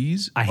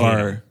movies I hate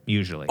them,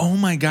 usually. Oh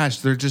my gosh,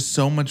 they're just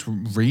so much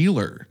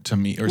realer to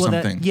me or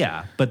something.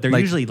 But they're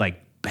usually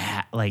like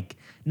bad. Like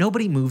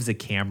nobody moves a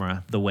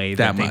camera the way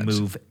that they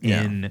move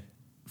in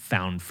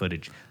found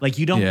footage. Like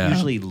you don't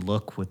usually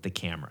look with the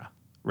camera,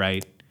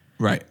 right?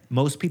 Right.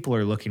 Most people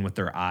are looking with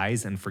their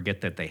eyes and forget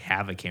that they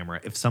have a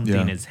camera if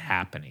something is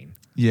happening.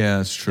 Yeah,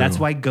 that's true. That's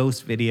why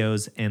ghost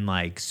videos and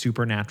like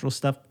supernatural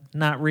stuff,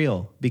 not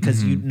real.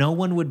 Because no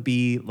one would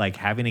be like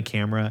having a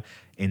camera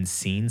and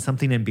seeing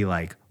something and be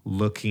like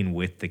looking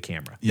with the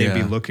camera. They'd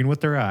be looking with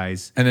their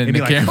eyes. And then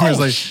the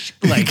camera's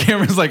the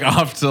camera's like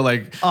off to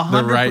like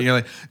the right. You're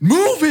like,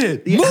 move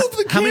it. Yeah. Move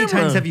the camera. How many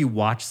times have you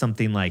watched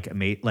something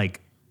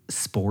like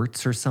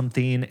sports or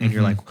something and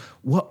you're like,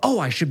 well,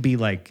 I should be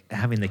like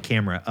having the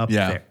camera up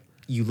there.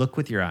 You look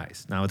with your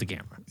eyes, not with the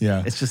camera.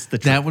 Yeah. It's just the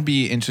trick. That would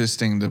be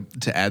interesting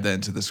to add that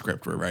into the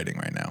script we're writing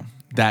right now.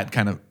 That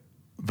kind of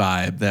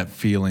vibe, that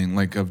feeling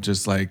like of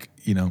just like,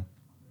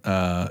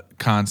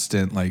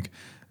 constant like,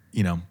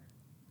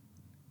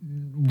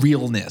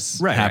 realness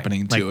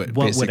happening to it.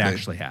 What basically would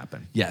actually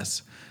happen?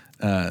 Yes.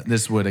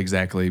 This would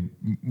exactly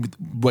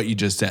what you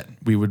just said.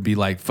 We would be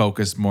like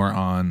focused more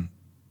on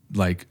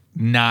like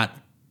not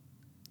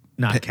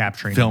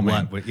capturing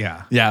filming.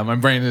 Yeah, my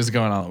brain is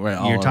going all the way.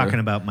 You're talking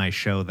about my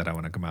show that I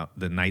want to come out,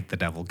 The Night the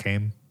Devil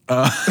Came.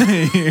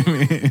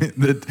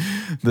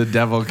 The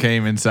devil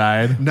came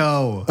inside.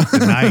 No,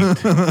 the night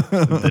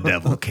the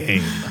devil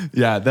came.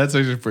 Yeah, that's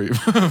actually pretty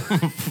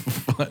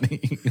funny.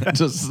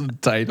 Just the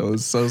title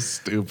is so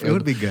stupid. It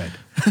would be good.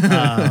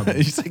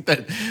 It's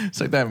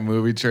like that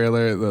movie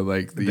trailer,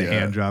 the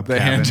hand job, the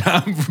hand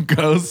job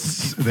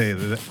ghosts.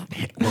 Welcome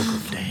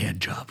to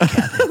Hand Job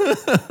Cabin.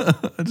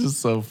 It's just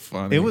so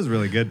funny. It was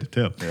really good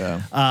too.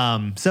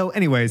 Yeah. So,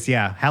 anyways,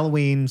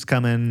 Halloween's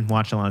coming.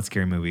 Watch a lot of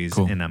scary movies,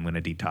 Cool. and I'm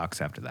gonna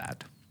detox after that.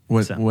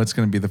 What's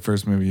going to be the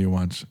first movie you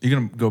watch? You're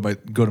going to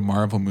go to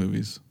Marvel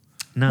movies.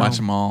 No. Watch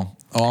them all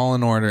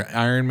in order.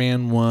 Iron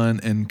Man 1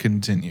 and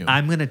continue.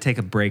 I'm going to take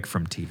a break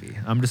from TV.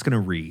 I'm just going to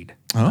read,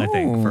 I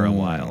think, for a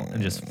while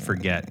and just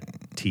forget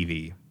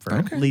TV for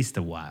at least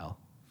a while.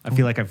 I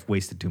feel like I've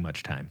wasted too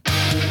much time.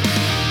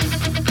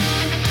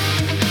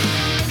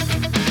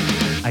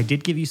 I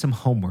did give you some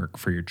homework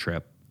for your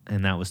trip,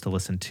 and that was to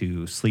listen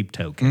to Sleep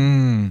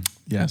Token.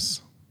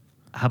 Yes.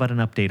 How about an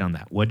update on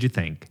that? What'd you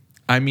think?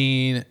 I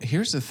mean,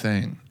 here's the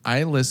thing.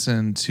 I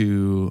listened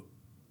to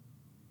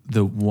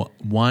the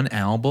one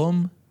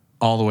album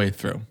all the way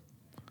through.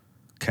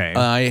 Okay.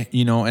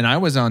 And I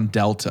was on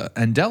Delta.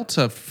 And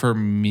Delta, for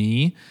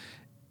me,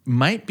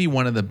 might be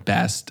one of the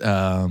best,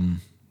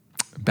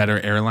 better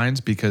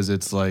airlines because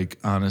it's like,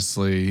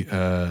 honestly,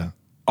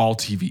 all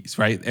TVs,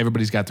 right?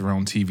 Everybody's got their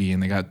own TV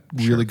and they got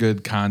really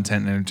good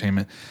content and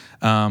entertainment.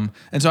 And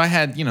so I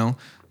had,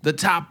 the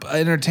top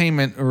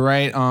entertainment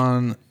right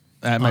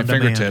at my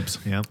fingertips.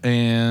 Yep.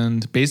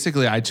 And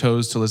basically I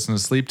chose to listen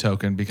to Sleep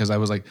Token because I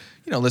was like,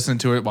 listening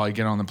to it while you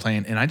get on the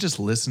plane. And I just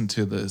listened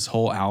to this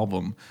whole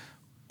album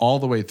all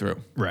the way through.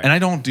 Right. And I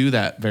don't do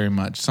that very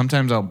much.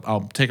 Sometimes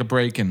I'll take a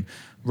break and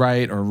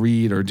write or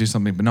read or do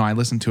something. But no, I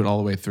listened to it all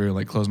the way through,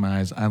 like close my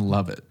eyes. I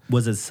love it.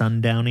 Was it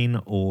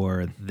Sundowning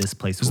or This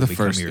Place Will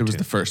Become Your It was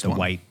the first one. The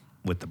white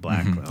with the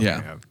black. Mm-hmm.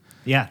 Yeah.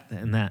 Yeah,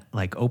 and that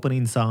like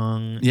opening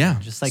song. Yeah.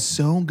 Just like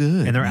so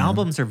good. And their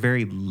albums are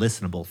very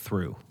listenable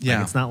through. Yeah.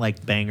 Like, it's not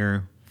like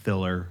banger,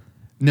 filler.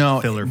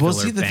 No, filler the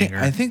thing, banger.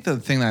 I think the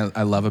thing that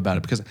I love about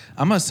it, because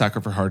I'm a sucker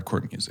for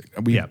hardcore music.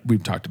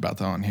 We've talked about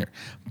that on here.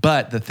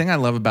 But the thing I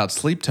love about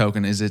Sleep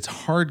Token is it's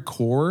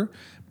hardcore,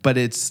 but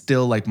it's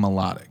still like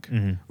melodic,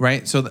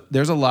 right? So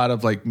there's a lot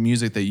of like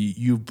music that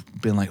you've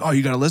been like, oh,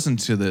 you got to listen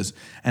to this.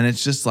 And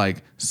it's just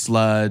like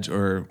sludge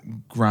or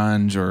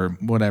grunge or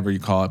whatever you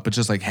call it, but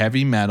just like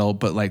heavy metal,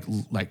 but like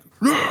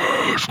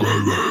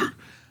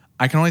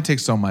I can only take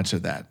so much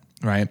of that,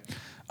 right?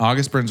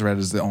 August Burns Red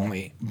is the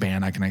only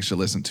band I can actually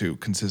listen to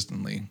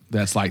consistently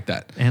that's like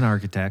that. And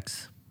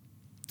Architects.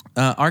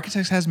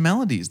 Architects has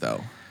melodies,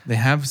 though. They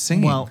have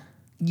singing. Well,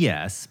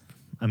 yes.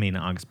 I mean,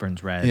 August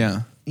Burns Red.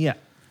 Yeah. Yeah.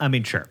 I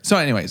mean, sure. So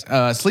anyways,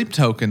 Sleep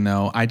Token,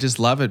 though, I just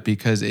love it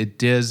because it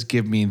does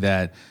give me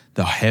the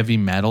heavy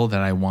metal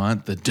that I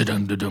want, the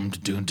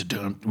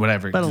da-dum,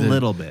 whatever. But a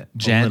little bit.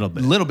 A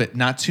little bit,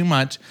 not too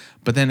much.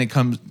 But then it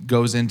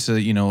goes into,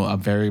 a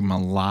very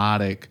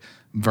melodic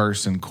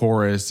verse and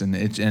chorus, and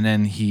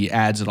then he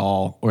adds it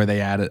all, or they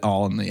add it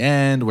all in the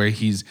end, where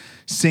he's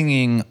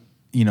singing,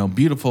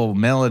 beautiful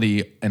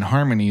melody and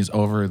harmonies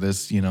over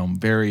this,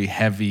 very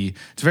heavy.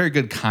 It's very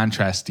good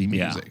contrasty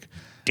music.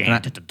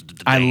 Yeah.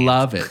 I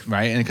love it,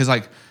 right? And because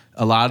like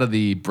a lot of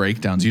the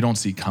breakdowns you don't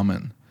see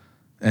coming,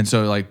 and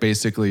so like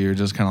basically you're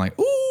just kind of like,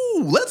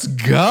 ooh, let's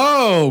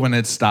go when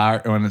it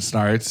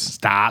starts.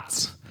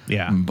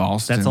 Yeah, in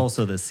Boston. That's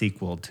also the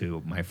sequel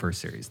to my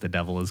first series, The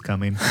Devil Is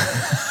Coming.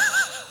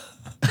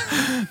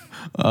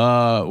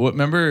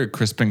 Remember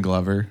Crispin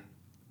Glover?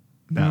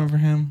 No. Remember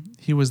him?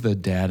 He was the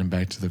dad in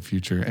Back to the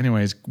Future.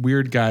 Anyways,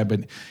 weird guy,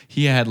 but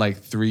he had like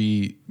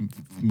 3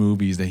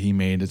 movies that he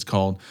made. It's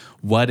called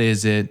What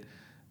Is It?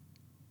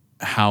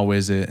 How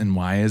Is It? And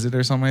Why Is It?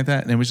 Or something like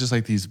that. And it was just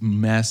like these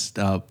messed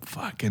up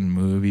fucking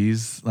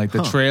movies. Like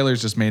the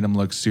trailers just made him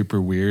look super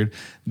weird.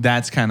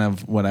 That's kind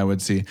of what I would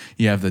see.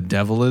 You have The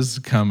Devil Is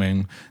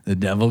Coming. The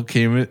Devil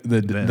Came.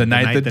 The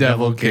night the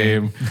devil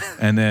came.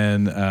 And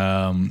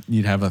then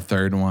you'd have a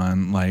third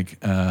one like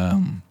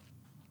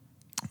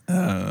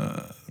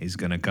He's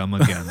gonna come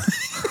again.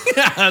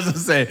 Yeah, I was gonna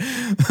say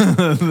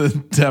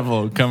The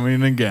Devil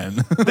Coming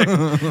Again.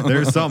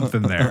 There's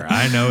something there.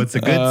 I know it's a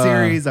good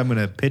series. I'm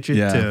gonna pitch it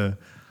to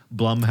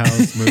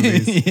Blumhouse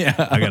Movies.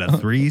 Yeah. I got a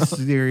 3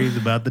 series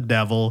about the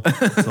devil.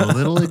 It's a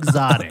little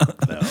exotic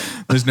though.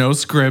 There's no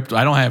script.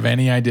 I don't have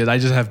any ideas. I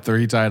just have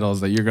 3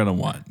 titles that you're gonna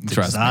want.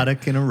 Trust me.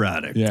 Exotic and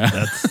erotic. Yeah.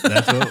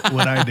 That's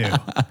what I do.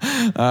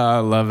 I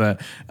love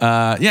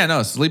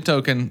that. Sleep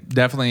Token,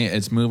 definitely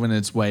it's moving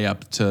its way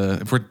up to,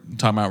 if we're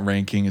talking about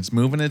ranking, it's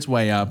moving its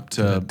way up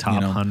to The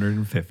top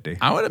 150.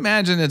 I would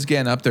imagine it's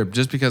getting up there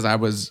just because I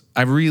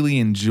really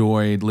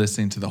enjoyed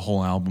listening to the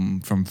whole album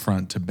from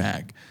front to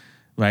back,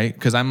 right?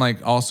 Because I'm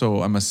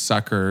a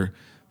sucker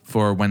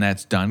for when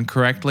that's done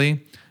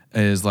correctly,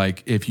 is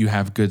like if you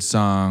have good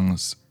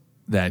songs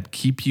that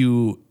keep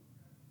you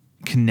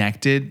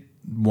connected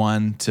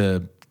 1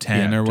 to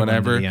 10 or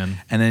whatever, and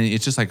then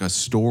it's just like a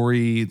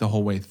story the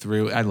whole way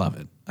through. I love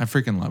it. I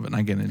freaking love it. And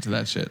I get into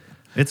that shit.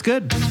 It's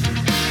good.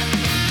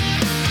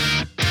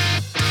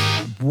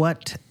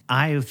 What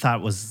I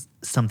thought was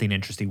something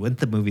interesting with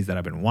the movies that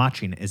I've been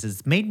watching is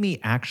it's made me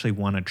actually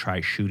want to try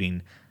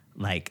shooting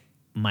like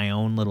my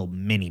own little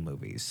mini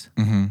movies.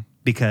 Mm-hmm.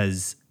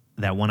 Because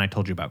that one I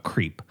told you about,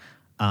 Creep,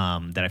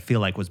 that I feel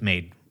like was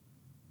made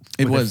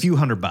with a few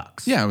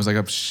 $100. Yeah, it was like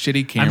a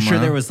shitty camera. I'm sure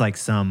there was like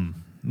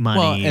some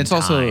money and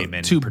time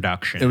and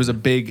production. It was a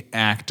big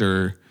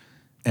actor.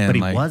 But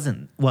he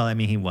wasn't. Well, I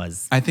mean, he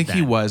was. I think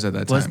he was at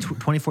that time. It was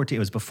 2014. It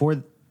was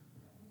before.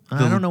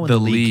 I don't know when the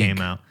League came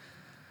out.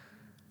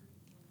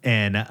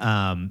 And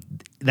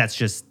that's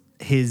just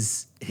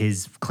his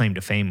claim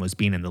to fame was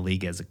being in the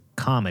League as a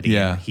comedy.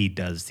 Yeah. And he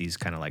does these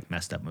kind of like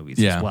messed up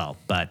movies as well.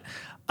 But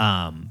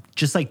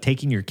just like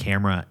taking your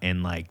camera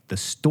and like the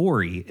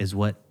story is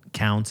what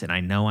counts. And I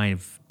know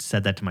I've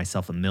said that to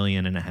myself 1.5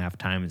 million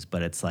times,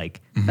 but it's like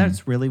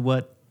that's really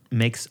what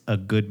makes a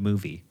good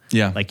movie.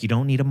 Yeah. Like you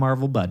don't need a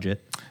Marvel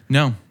budget.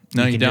 No,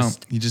 you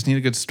don't. You just need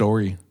a good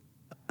story.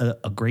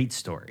 A great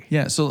story.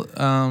 Yeah. So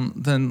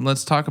then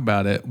let's talk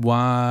about it.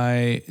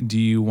 Why do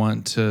you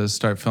want to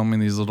start filming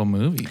these little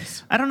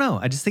movies? I don't know.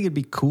 I just think it'd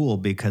be cool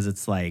because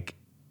it's like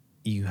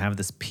you have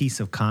this piece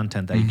of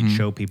content that you can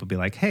show people, be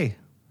like, hey,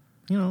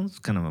 it's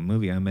kind of a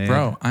movie I made.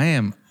 Bro, I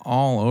am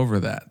all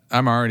over that.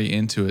 I'm already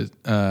into it.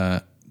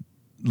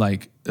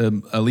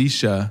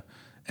 Alicia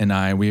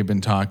and we have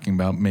been talking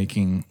about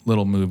making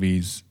little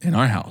movies in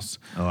our house.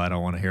 Oh, I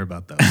don't want to hear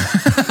about those.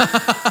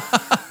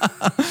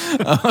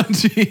 Oh,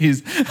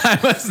 jeez. I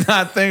was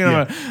not thinking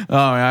about it.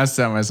 Oh, man, I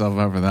set myself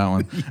up for that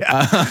one.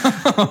 Yeah.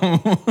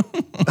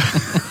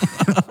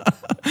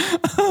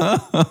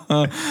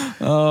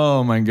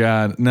 Oh, my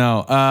God.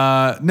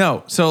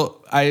 No.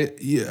 So I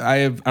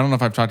don't know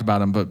if I've talked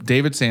about him, but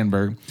David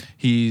Sandberg,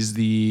 he's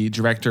the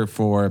director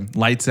for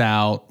Lights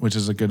Out, which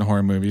is a good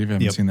horror movie if you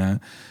haven't seen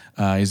that.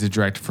 He's the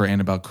director for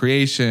Annabelle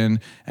Creation,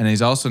 and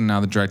he's also now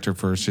the director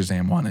for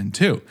Shazam 1 and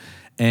 2.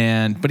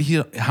 But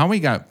how he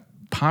got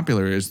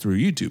popular is through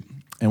YouTube.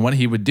 And what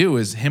he would do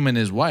is him and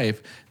his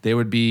wife, they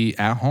would be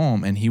at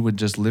home and he would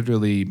just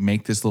literally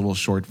make this little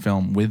short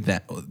film with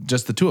that,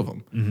 just the two of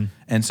them. Mm-hmm.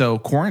 And so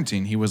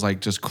quarantine, he was like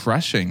just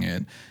crushing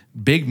it.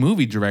 Big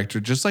movie director,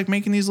 just like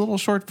making these little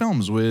short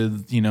films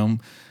with, you know,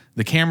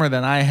 the camera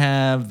that I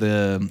have,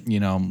 the, you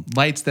know,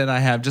 lights that I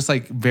have, just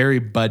like very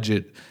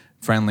budget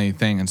friendly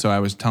thing. And so I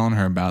was telling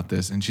her about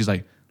this and she's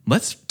like,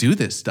 let's do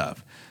this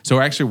stuff. So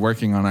we're actually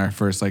working on our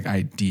first like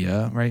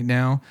idea right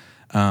now.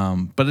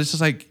 But it's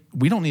just like,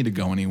 we don't need to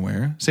go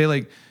anywhere. Say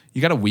like,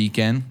 you got a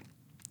weekend,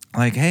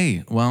 like,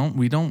 hey, well,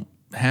 we don't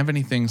have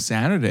anything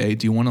Saturday.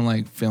 Do you want to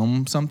like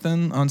film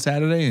something on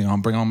Saturday? You know,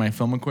 I'll bring all my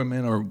film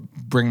equipment or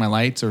bring my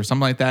lights or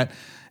something like that.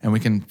 And we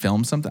can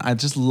film something. I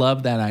just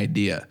love that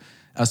idea,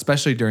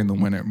 especially during the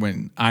winter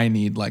when I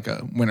need like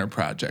a winter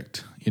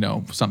project, you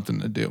know, something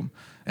to do.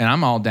 And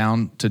I'm all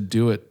down to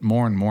do it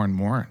more and more and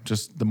more.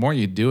 Just the more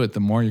you do it, the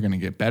more you're going to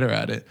get better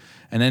at it.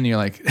 And then you're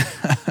like,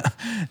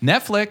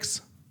 Netflix,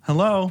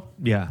 hello.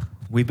 Yeah.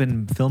 We've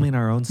been filming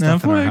our own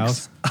stuff in our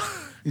house.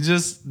 You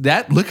just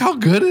look how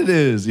good it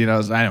is, you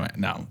know. So anyway,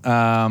 no,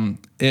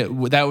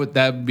 that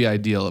would be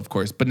ideal, of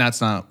course, but that's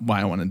not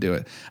why I want to do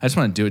it. I just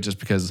want to do it just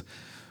because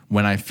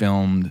when I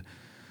filmed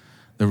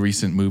the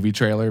recent movie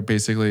trailer,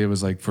 basically it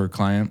was like for a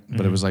client,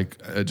 but it was like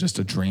just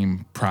a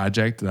dream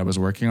project that I was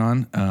working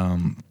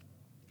on.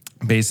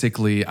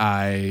 Basically,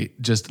 I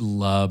just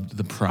loved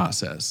the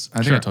process.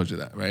 I think I told you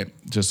that, right?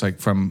 Just like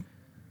from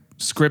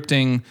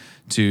scripting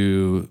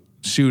to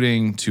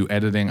shooting to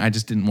editing, I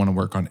just didn't want to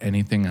work on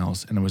anything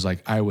else. And it was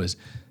like I was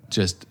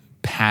just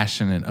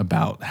passionate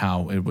about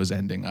how it was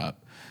ending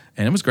up.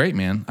 And it was great,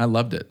 man. I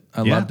loved it.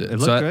 I loved it. It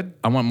looked good.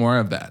 I want more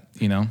of that,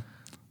 you know?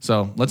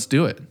 So let's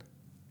do it.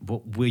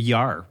 Well, we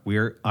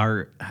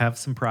have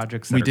some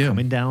projects that are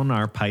coming down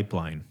our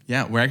pipeline.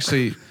 Yeah, we're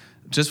actually,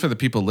 just for the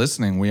people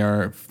listening, we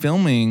are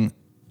filming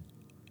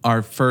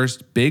our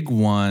first big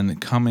one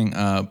coming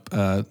up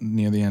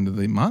near the end of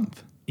the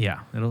month.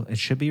 Yeah, it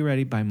should be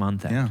ready by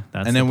month end. Yeah,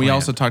 That's and then we plan.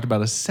 also talked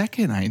about a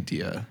second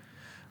idea.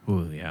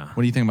 Ooh, yeah.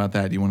 What do you think about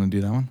that? Do you want to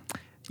do that one?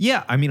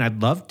 Yeah, I mean, I'd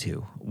love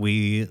to.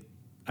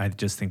 I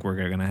just think we're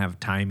going to have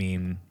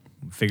timing,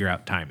 figure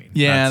out timing.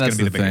 Yeah, that's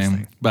going to be the biggest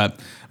thing.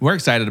 But we're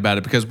excited about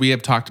it because we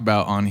have talked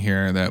about on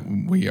here that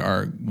we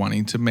are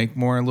wanting to make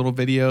more little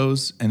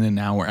videos. And then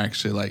now we're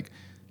actually like,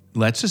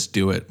 let's just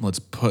do it. Let's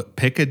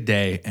pick a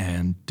day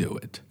and do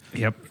it.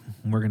 Yep.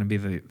 We're going to be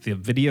the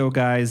video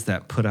guys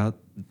that put out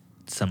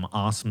some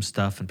awesome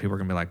stuff, and people are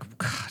going to be like,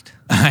 God.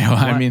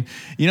 I mean,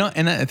 you know,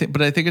 and I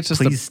think it's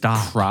just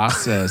stop.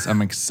 Process.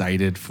 I'm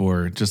excited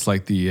for just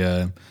like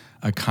the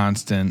a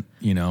constant,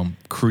 you know,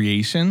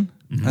 creation.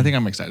 Mm-hmm. I think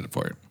I'm excited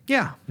for it.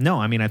 Yeah. No,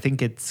 I mean, I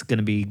think it's going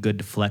to be good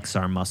to flex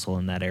our muscle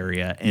in that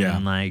area.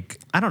 And like,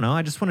 I don't know.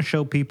 I just want to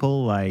show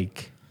people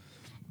like,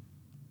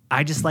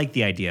 I just like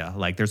the idea.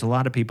 Like, there's a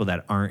lot of people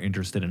that aren't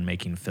interested in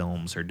making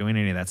films or doing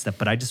any of that stuff,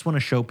 but I just want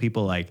to show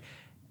people like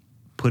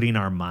putting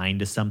our mind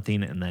to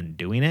something and then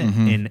doing it.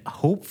 Mm-hmm. And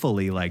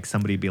hopefully like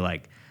somebody be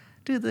like,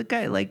 dude, the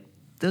guy, like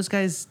those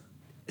guys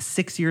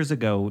 6 years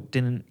ago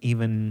didn't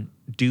even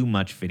do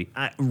much video,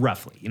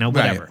 roughly, you know,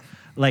 whatever. Right.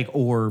 Like,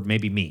 or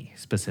maybe me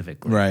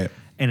specifically. Right.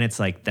 And it's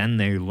like, then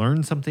they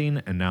learn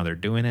something and now they're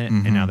doing it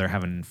and now they're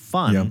having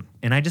fun. Yep.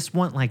 And I just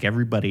want like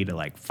everybody to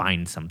like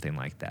find something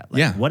like that.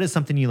 Like, what is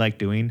something you like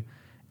doing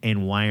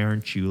and why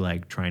aren't you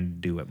like trying to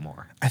do it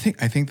more? I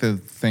think the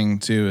thing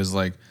too is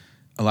like,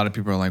 a lot of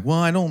people are like, well,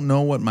 I don't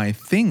know what my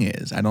thing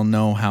is. I don't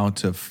know how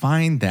to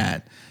find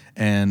that.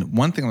 And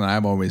one thing that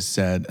I've always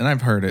said, and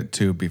I've heard it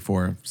too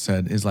before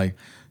said, is like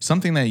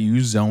something that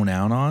you zone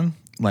out on.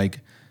 Like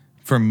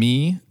for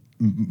me,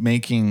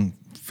 making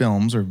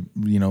films or,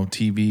 you know,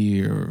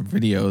 TV or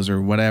videos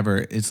or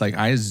whatever, it's like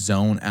I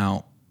zone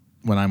out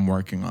when I'm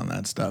working on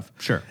that stuff.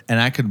 Sure. And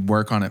I could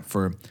work on it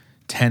for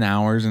 10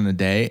 hours in a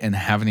day and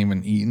haven't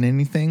even eaten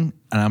anything.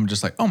 And I'm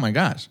just like, oh my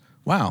gosh.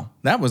 Wow,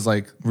 that was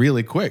like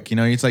really quick. You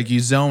know, it's like you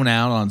zone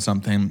out on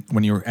something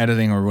when you're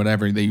editing or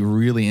whatever that you're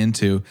really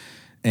into.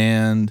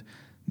 And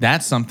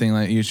that's something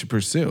that you should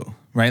pursue,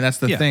 right? That's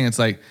the thing. It's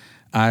like,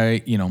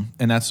 and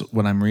that's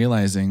what I'm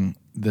realizing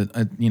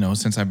that,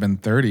 since I've been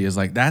 30 is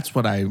like, that's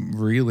what I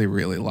really,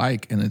 really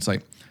like. And it's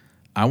like,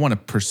 I want to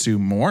pursue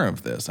more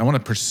of this. I want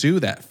to pursue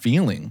that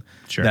feeling,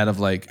 that of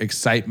like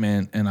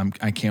excitement. And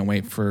I can't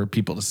wait for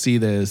people to see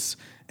this.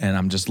 And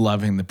I'm just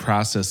loving the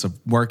process of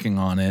working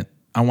on it.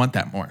 I want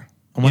that more.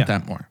 I want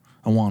that more.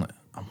 I want it.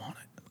 I want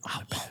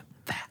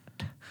that.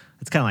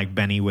 It's kind of like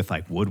Benny with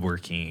like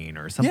woodworking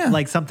or something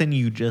like something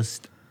you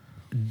just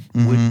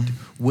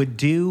would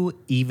do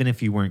even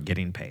if you weren't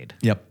getting paid.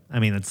 Yep. I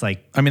mean, it's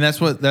like, that's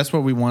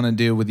what we want to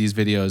do with these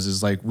videos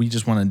is like, we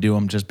just want to do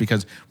them just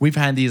because we've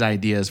had these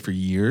ideas for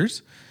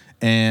years.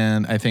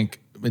 And I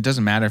think it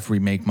doesn't matter if we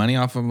make money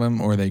off of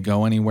them or they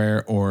go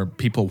anywhere or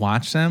people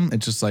watch them.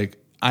 It's just like,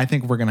 I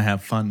think we're going to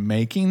have fun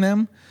making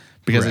them.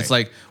 Because it's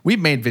like, we've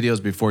made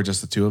videos before,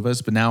 just the two of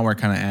us, but now we're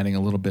kind of adding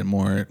a little bit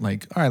more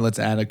like, all right, let's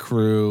add a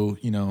crew,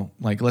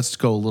 like let's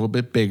go a little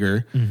bit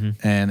bigger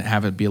and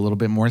have it be a little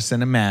bit more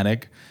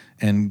cinematic.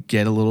 and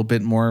get a little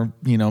bit more,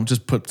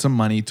 just put some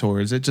money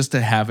towards it just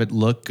to have it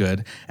look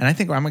good. And I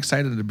think I'm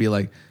excited to be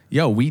like,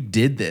 yo, we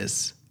did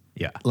this.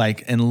 Yeah.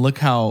 Like, and look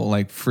how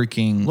like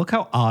freaking look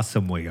how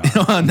awesome we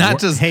are. not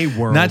just hey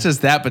world. Not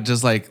just that, but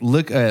just like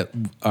look at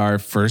our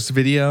first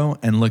video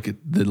and look at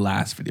the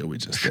last video we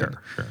just did.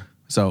 Sure.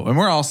 So, and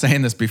we're all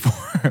saying this before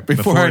our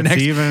it's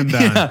next, even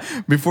done.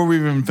 before we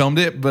even filmed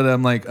it. But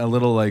I'm like a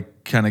little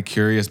like kind of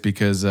curious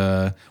because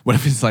what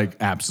if it's like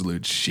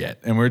absolute shit?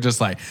 And we're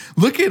just like,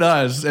 look at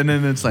us, and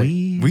then it's like,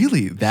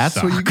 really,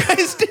 that's what you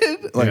guys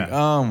did? Like,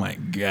 oh my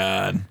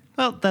god.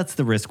 Well, that's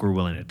the risk we're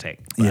willing to take.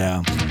 But.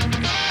 Yeah.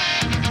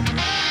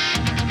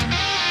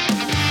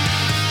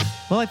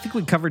 Well, I think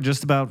we covered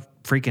just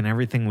about freaking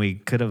everything we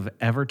could have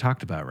ever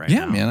talked about now.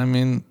 Yeah, man. I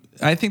mean,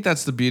 I think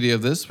that's the beauty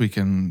of this. We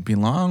can be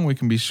long, we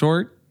can be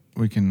short,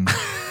 we can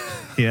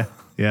Yeah.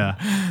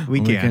 We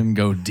can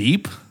go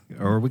deep.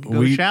 Or we can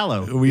go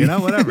shallow.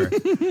 Whatever.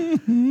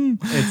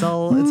 It's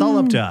all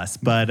up to us.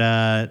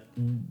 But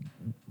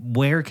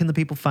where can the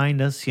people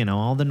find us?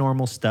 All the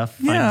normal stuff.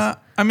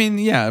 I mean,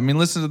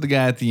 listen to the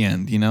guy at the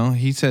end,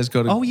 he says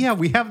go to... Oh, yeah,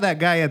 we have that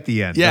guy at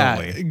the end, yeah,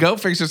 don't we? Go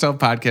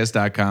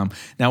fixyourselfpodcast.com.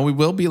 Now, we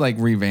will be like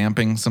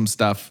revamping some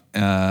stuff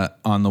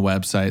on the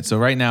website. So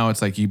right now,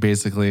 it's like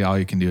all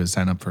you can do is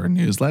sign up for a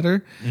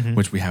newsletter,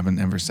 which we haven't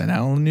ever sent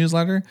out on a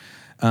newsletter.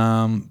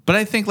 But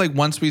I think like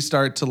once we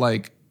start to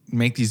like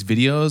make these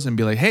videos and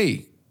be like,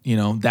 hey,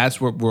 that's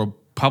what we'll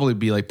probably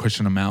be like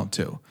pushing them out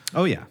to.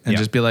 Oh, yeah. And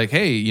just be like,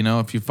 hey,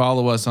 if you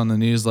follow us on the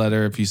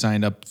newsletter, if you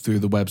signed up through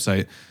the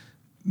website,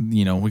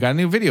 we got a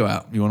new video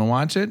out. You want to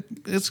watch it?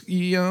 It's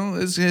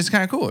it's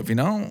kind of cool. If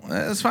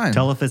it's fine.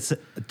 Tell us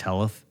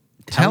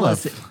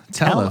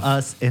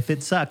if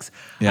it sucks.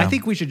 Yeah. I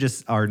think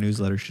our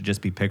newsletter should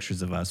just be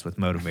pictures of us with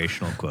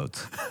motivational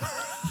quotes.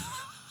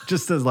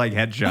 Just as like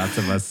headshots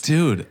of us.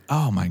 Dude,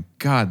 oh my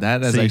God.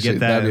 That'd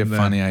be a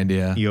funny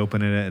idea. You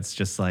open it, it's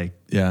just like,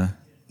 yeah.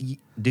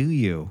 Do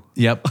you?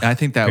 Yep. I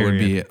think that would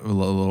be a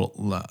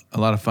lot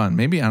of fun.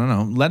 Maybe, I don't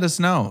know. Let us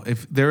know.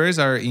 If there is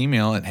our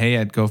email at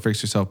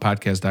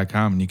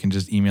hey@gofixyourselfpodcast.com, and you can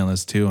just email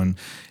us too and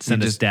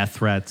send us death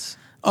threats.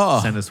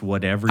 Send us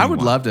whatever you want. I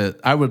would love to.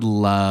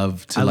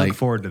 I look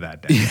forward to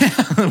that day.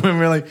 Yeah. When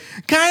we're like,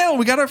 Kyle,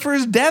 we got our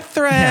first death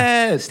threat.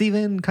 Yeah.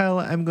 Steven, Kyle,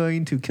 I'm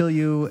going to kill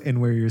you and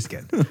wear your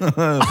skin.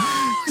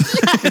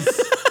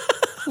 Yes.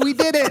 We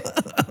did it.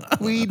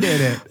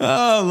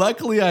 Oh,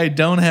 luckily I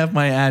don't have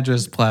my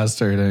address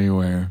plastered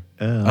anywhere.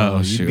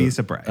 Oh, you'd be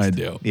surprised. I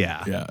do.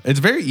 Yeah. It's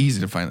very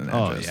easy to find an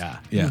address. Oh, yeah.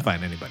 You can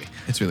find anybody.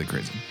 It's really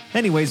crazy.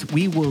 Anyways,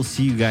 we will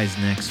see you guys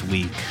next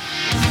week.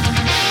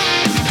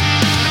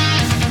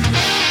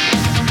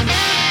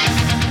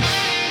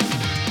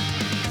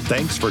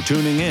 Thanks for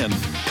tuning in.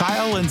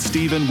 Kyle and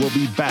Steven will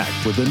be back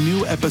with a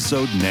new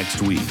episode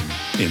next week.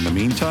 In the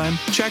meantime,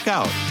 check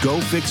out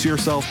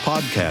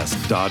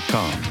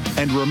gofixyourselfpodcast.com.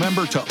 And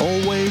remember to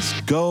always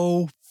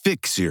go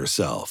fix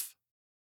yourself.